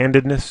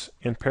handedness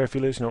and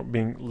paraphilias,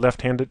 being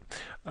left-handed,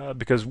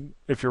 because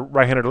if you're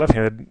right-handed or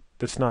left-handed,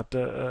 that's not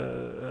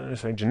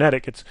necessarily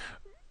genetic. It's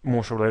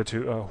more so related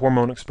to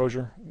hormone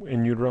exposure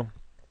in utero,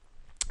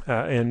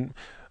 and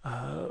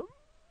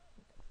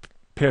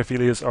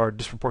paraphilias are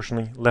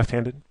disproportionately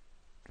left-handed,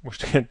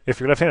 which again, if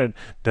you're left-handed,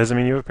 doesn't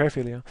mean you have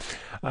paraphilia.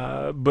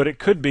 But it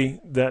could be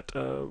that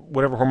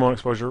whatever hormone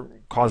exposure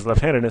caused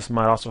left-handedness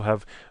might also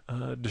have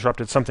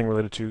disrupted something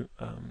related to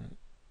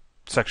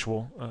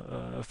sexual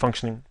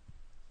functioning.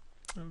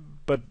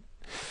 But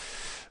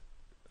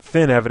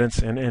thin evidence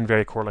and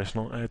very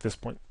correlational at this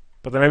point.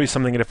 But there may be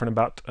something different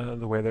about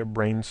the way their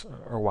brains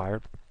are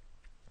wired.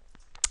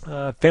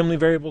 Family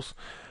variables.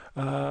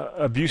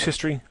 Abuse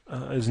history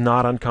is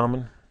not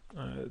uncommon.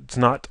 It's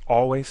not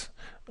always,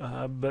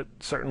 but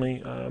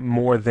certainly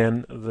more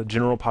than the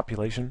general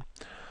population.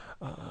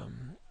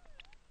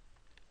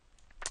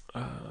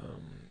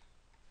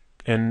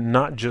 And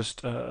not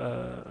just,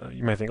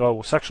 you may think, oh,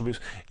 well, sexual abuse.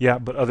 Yeah,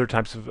 but other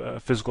types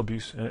of physical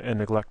abuse and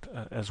neglect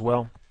as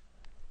well.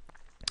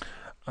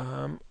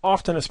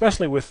 Often,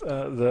 especially with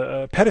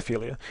the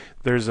pedophilia,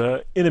 there's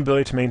an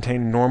inability to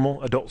maintain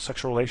normal adult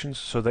sexual relations,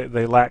 so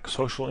they lack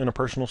social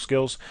interpersonal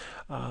skills,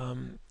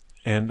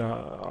 and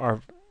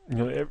are,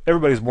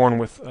 everybody's born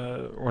with,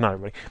 or not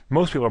everybody,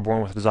 most people are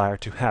born with a desire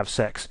to have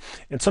sex,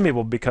 and some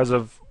people, because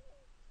of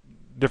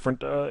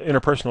different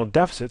interpersonal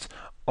deficits,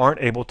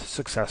 aren't able to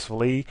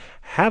successfully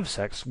have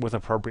sex with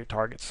appropriate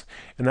targets,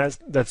 and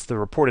that's the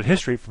reported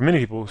history for many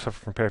people who suffer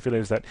from paraphilia,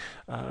 is that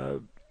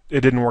it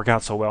didn't work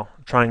out so well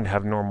trying to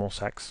have normal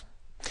sex,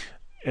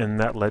 and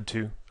that led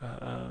to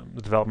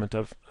the development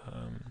of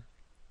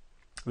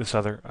this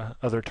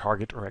other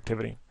target or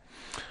activity.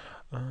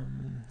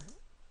 And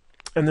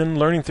then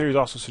learning theories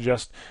also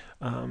suggest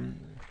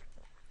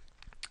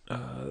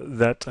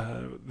that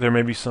there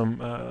may be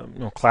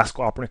some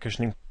classical operant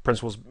conditioning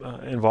principles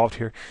involved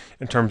here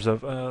in terms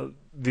of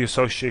the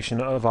association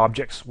of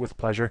objects with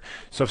pleasure.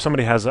 So if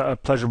somebody has a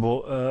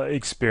pleasurable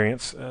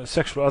experience,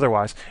 sexual or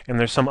otherwise, and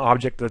there's some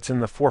object that's in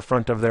the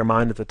forefront of their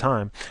mind at the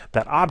time,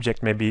 that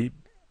object may be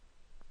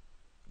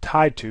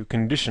tied to,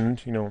 conditioned,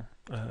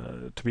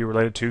 to be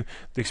related to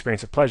the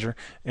experience of pleasure,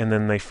 and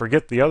then they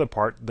forget the other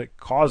part that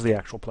caused the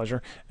actual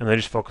pleasure, and they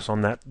just focus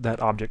on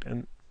that object,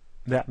 and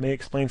that may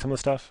explain some of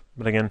the stuff.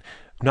 But again,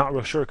 not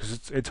real sure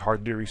because it's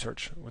hard to do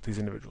research with these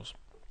individuals.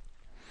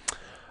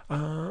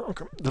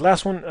 Okay, the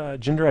last one,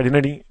 gender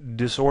identity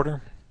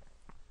disorder,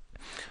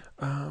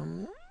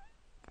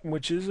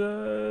 which is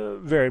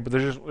varied, but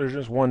there's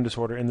just one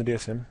disorder in the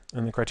DSM,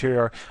 and the criteria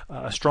are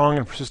a strong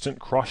and persistent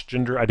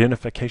cross-gender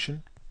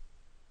identification.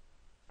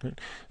 Right?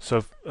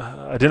 So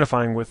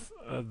identifying with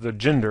the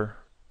gender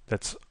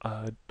that's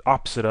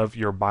opposite of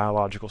your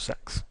biological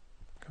sex.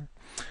 Okay?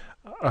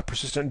 A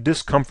persistent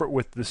discomfort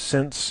with the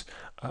sense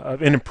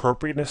of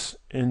inappropriateness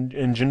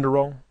in gender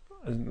role.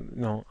 I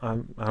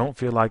don't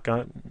feel like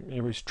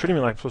everybody's treating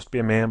me like I'm supposed to be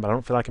a man, but I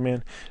don't feel like a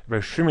man.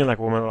 Everybody's treating me like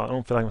a woman, but I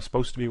don't feel like I'm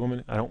supposed to be a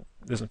woman. It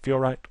doesn't feel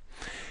right.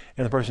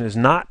 And the person is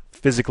not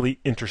physically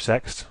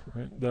intersexed.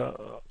 Right? The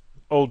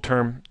old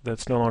term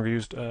that's no longer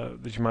used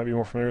that you might be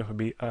more familiar with would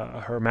be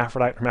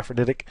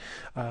hermaphroditic.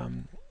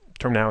 Term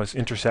now is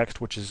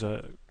intersexed, which is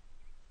a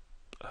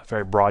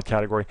very broad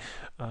category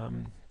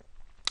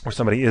where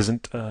somebody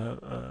doesn't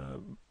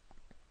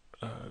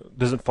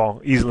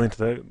fall easily into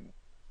the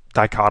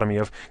dichotomy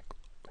of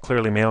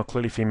clearly male,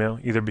 clearly female,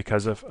 either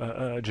because of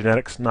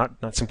genetics, not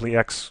simply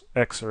X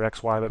or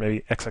XY, but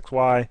maybe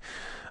XXY,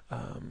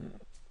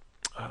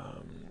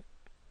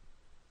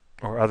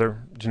 or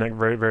other genetic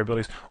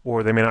variabilities,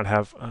 or they may not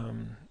have,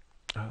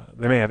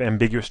 they may have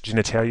ambiguous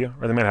genitalia,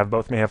 or they may have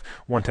both, may have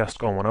one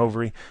testicle and one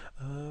ovary.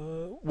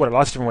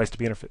 Lots of different ways to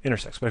be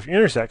intersexed. But if you're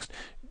intersexed,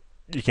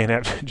 you can't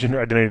have gender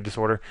identity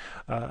disorder.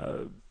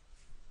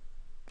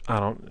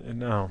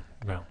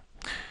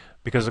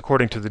 Because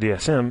according to the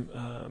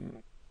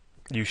DSM,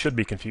 you should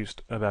be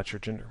confused about your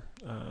gender,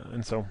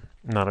 and so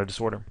not a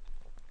disorder.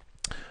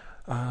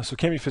 So it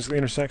can't be physically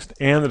intersexed,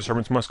 and the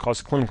disturbance must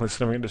cause clinically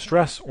significant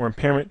distress or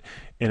impairment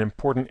in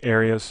important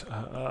areas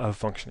of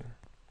functioning.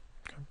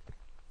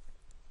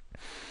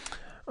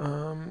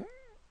 Okay.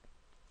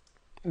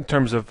 In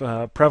terms of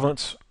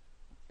prevalence,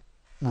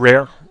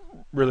 rare,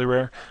 really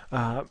rare.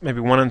 Maybe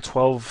 1 in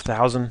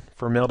 12,000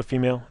 for male to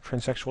female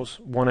transsexuals,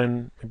 1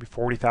 in maybe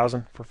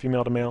 40,000 for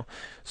female to male.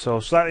 So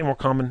slightly more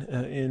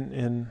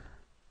common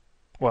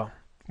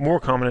more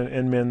common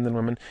in men than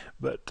women,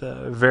 but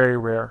very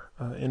rare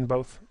in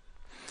both.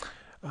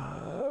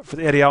 For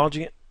the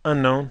etiology,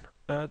 unknown.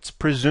 It's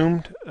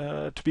presumed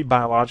to be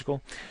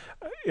biological,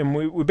 and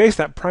we base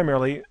that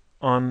primarily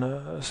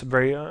on some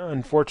very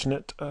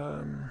unfortunate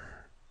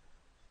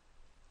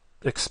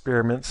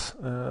experiments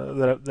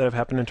that have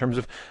happened in terms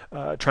of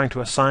trying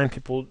to assign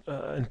people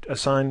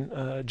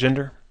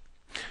gender.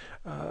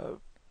 And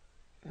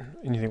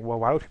you think, well,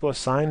 why would people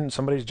assign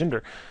somebody's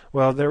gender?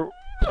 Well,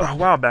 a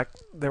while back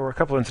there were a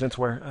couple of incidents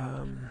where,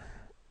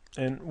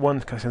 and one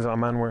kind of stands out in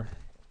my mind where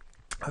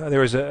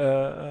there was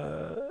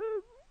an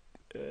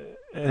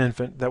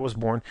infant that was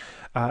born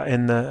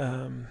in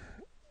the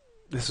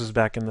this was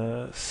back in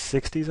the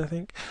 60s, I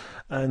think,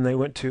 and they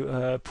went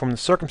to perform the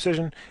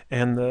circumcision,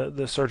 and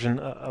the surgeon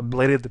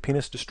ablated the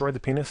penis, destroyed the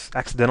penis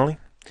accidentally,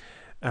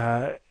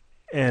 Uh,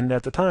 and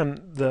at the time,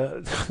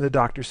 the the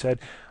doctor said,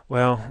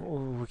 "Well,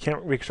 we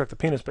can't reconstruct the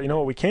penis, but you know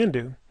what we can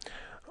do?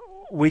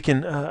 We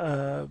can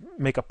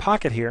make a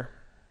pocket here,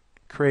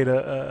 create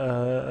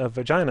a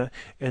vagina,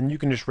 and you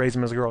can just raise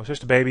him as a girl. It's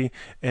just a baby,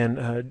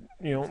 and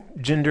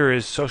gender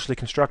is socially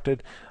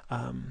constructed."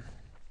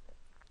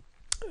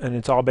 And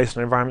it's all based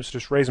on environment. So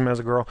just raise them as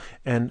a girl,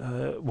 and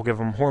we'll give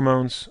them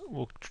hormones.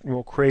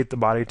 We'll create the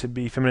body to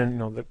be feminine.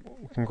 That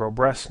can grow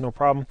breasts, no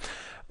problem.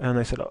 And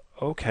they said,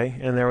 okay.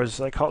 And there was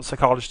a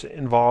psychologist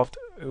involved.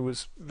 It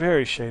was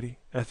very shady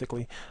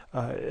ethically,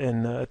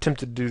 and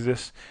attempted to do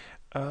this.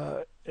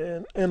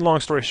 And long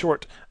story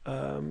short,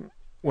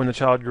 when the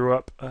child grew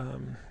up,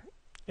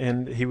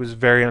 and he was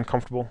very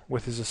uncomfortable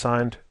with his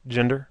assigned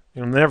gender.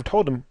 They never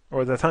told him,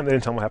 or at the time they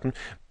didn't tell him what happened,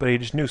 but he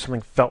just knew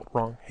something felt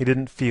wrong. He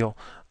didn't feel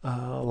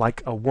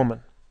like a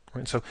woman.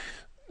 Right? So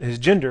his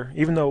gender,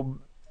 even though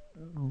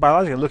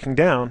biologically looking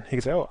down, he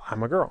could say, "Oh,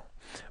 I'm a girl,"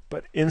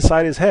 but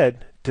inside his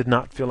head, did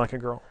not feel like a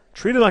girl.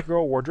 Treated like a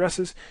girl, wore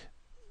dresses,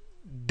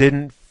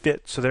 didn't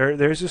fit. So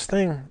there's this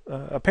thing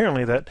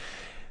apparently that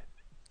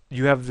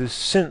you have this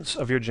sense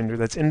of your gender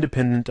that's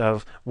independent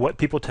of what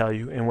people tell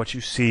you and what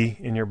you see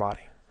in your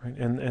body. Right?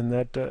 And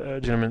that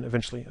gentleman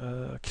eventually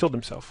killed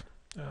himself.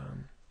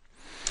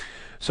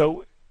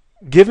 So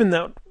given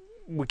that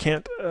we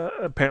can't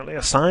apparently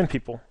assign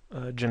people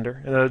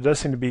gender, and there does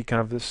seem to be kind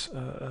of this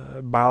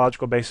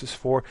biological basis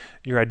for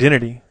your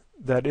identity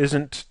that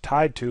isn't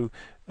tied to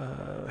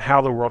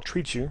how the world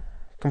treats you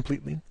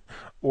completely,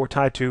 or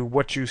tied to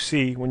what you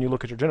see when you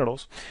look at your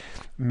genitals.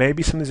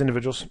 Maybe some of these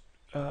individuals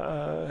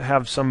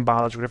have some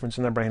biological difference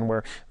in their brain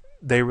where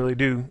they really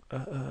do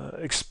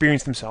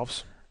experience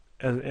themselves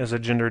as a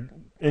gender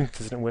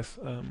inconsistent with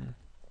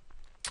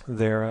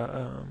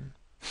their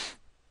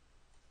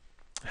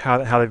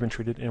how they've been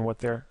treated and what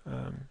their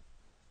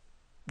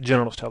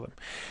genitals tell them.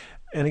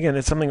 And again,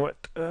 it's something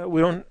what we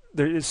don't.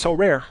 It's so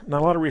rare.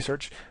 Not a lot of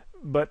research,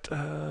 but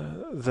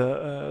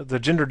the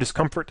gender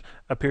discomfort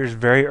appears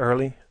very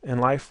early in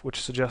life, which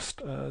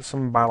suggests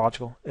some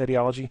biological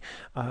etiology.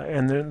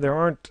 And there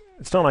aren't.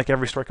 It's not like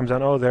every story comes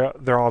out. Oh,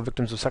 they're all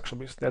victims of sexual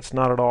abuse. That's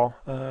not at all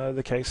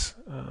the case.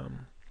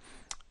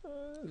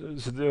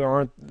 So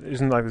there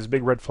isn't like this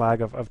big red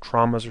flag of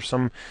traumas or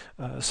some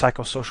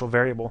psychosocial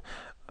variable.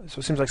 So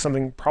it seems like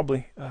something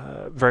probably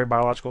very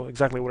biological.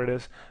 Exactly what it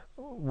is,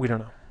 we don't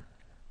know.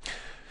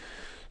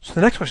 So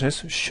the next question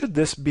is, should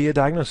this be a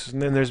diagnosis? And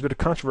then there's a bit of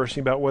controversy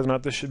about whether or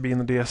not this should be in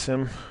the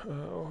DSM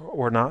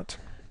or not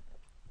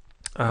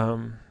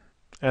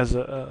as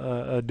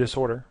a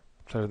disorder.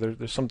 So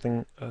there's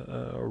something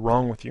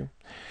wrong with you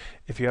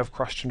if you have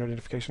cross-gender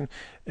identification.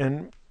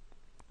 And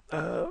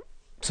some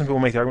people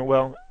make the argument,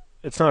 well,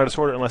 it's not a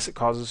disorder unless it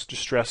causes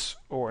distress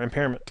or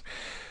impairment.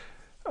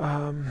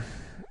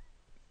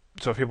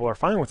 So if people are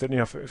fine with it,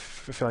 if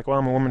I feel like, well,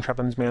 I'm a woman trapped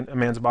in a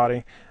man's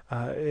body,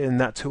 and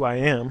that's who I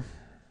am,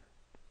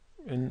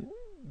 and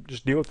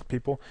just deal with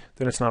people,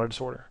 then it's not a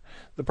disorder.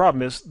 The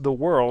problem is the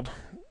world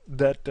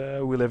that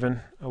we live in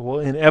will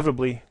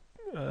inevitably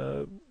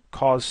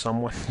cause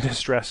someone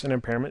distress and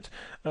impairment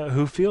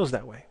who feels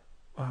that way.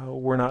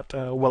 We're not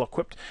well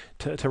equipped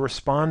to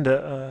respond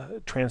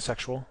to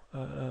transsexual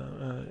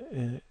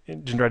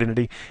gender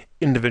identity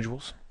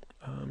individuals.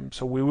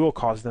 So we will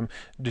cause them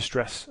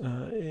distress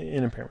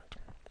and impairment.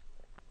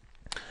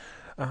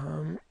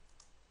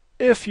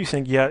 If you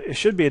think, yeah, it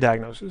should be a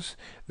diagnosis,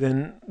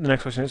 then the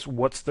next question is,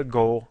 what's the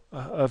goal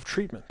of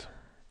treatment?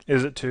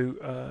 Is it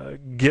to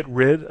get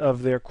rid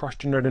of their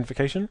cross-gender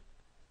identification?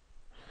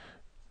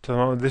 Tell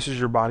them, oh, this is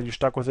your body, you're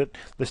stuck with it,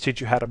 let's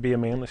teach you how to be a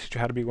man, let's teach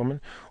you how to be a woman?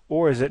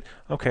 Or is it,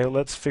 okay,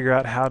 let's figure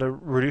out how to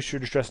reduce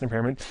your distress and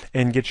impairment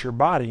and get your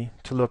body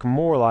to look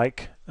more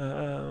like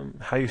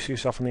how you see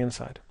yourself on the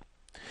inside?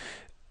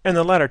 And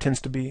the latter tends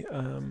to be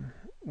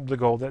the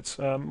goal that's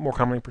more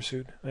commonly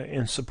pursued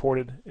and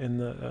supported in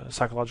the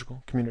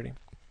psychological community.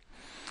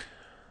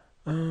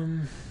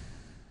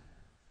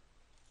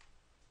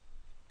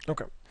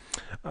 Okay.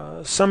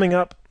 Summing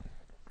up,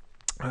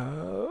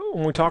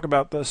 when we talk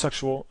about the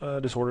sexual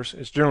disorders,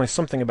 it's generally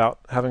something about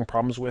having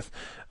problems with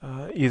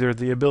either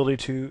the ability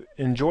to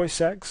enjoy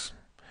sex,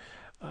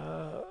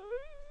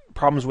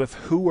 problems with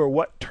who or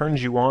what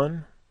turns you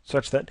on,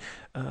 such that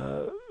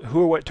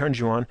who or what turns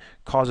you on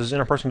causes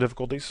interpersonal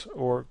difficulties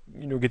or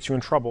gets you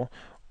in trouble,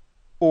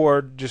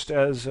 or just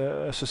as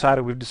a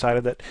society we've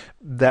decided that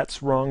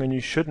that's wrong and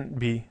you shouldn't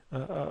be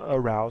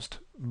aroused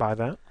by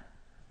that.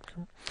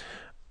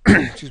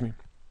 Okay. Excuse me.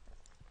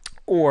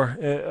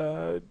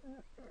 Or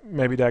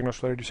maybe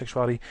diagnosed related to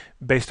sexuality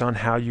based on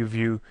how you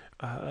view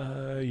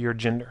your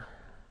gender.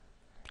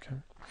 Okay.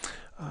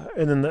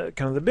 And then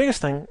the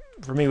biggest thing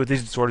for me with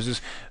these disorders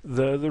is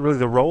really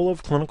the role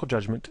of clinical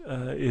judgment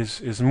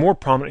is more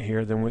prominent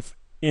here than with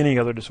any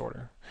other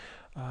disorder.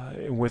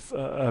 With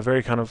a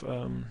very kind of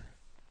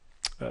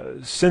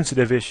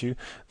sensitive issue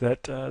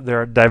that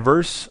there are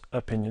diverse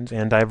opinions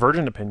and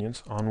divergent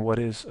opinions on what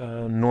is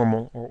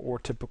normal or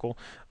typical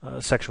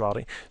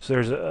sexuality. So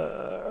there's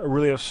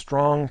really a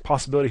strong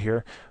possibility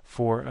here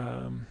for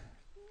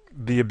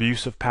the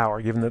abuse of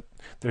power, given that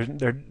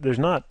there's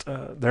not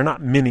there are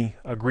not many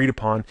agreed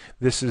upon.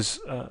 This is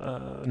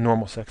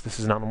normal sex. This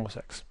is not normal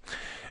sex,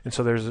 and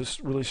so there's this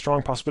really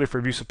strong possibility for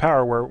abuse of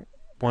power where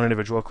one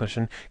individual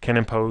clinician can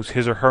impose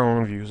his or her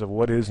own views of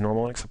what is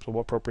normal, acceptable,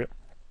 appropriate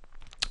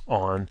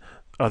on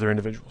other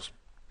individuals.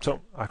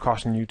 So I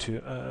caution you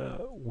to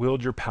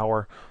wield your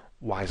power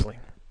wisely.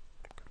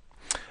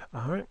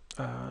 All right,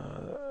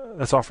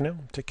 that's all for now.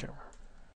 Take care.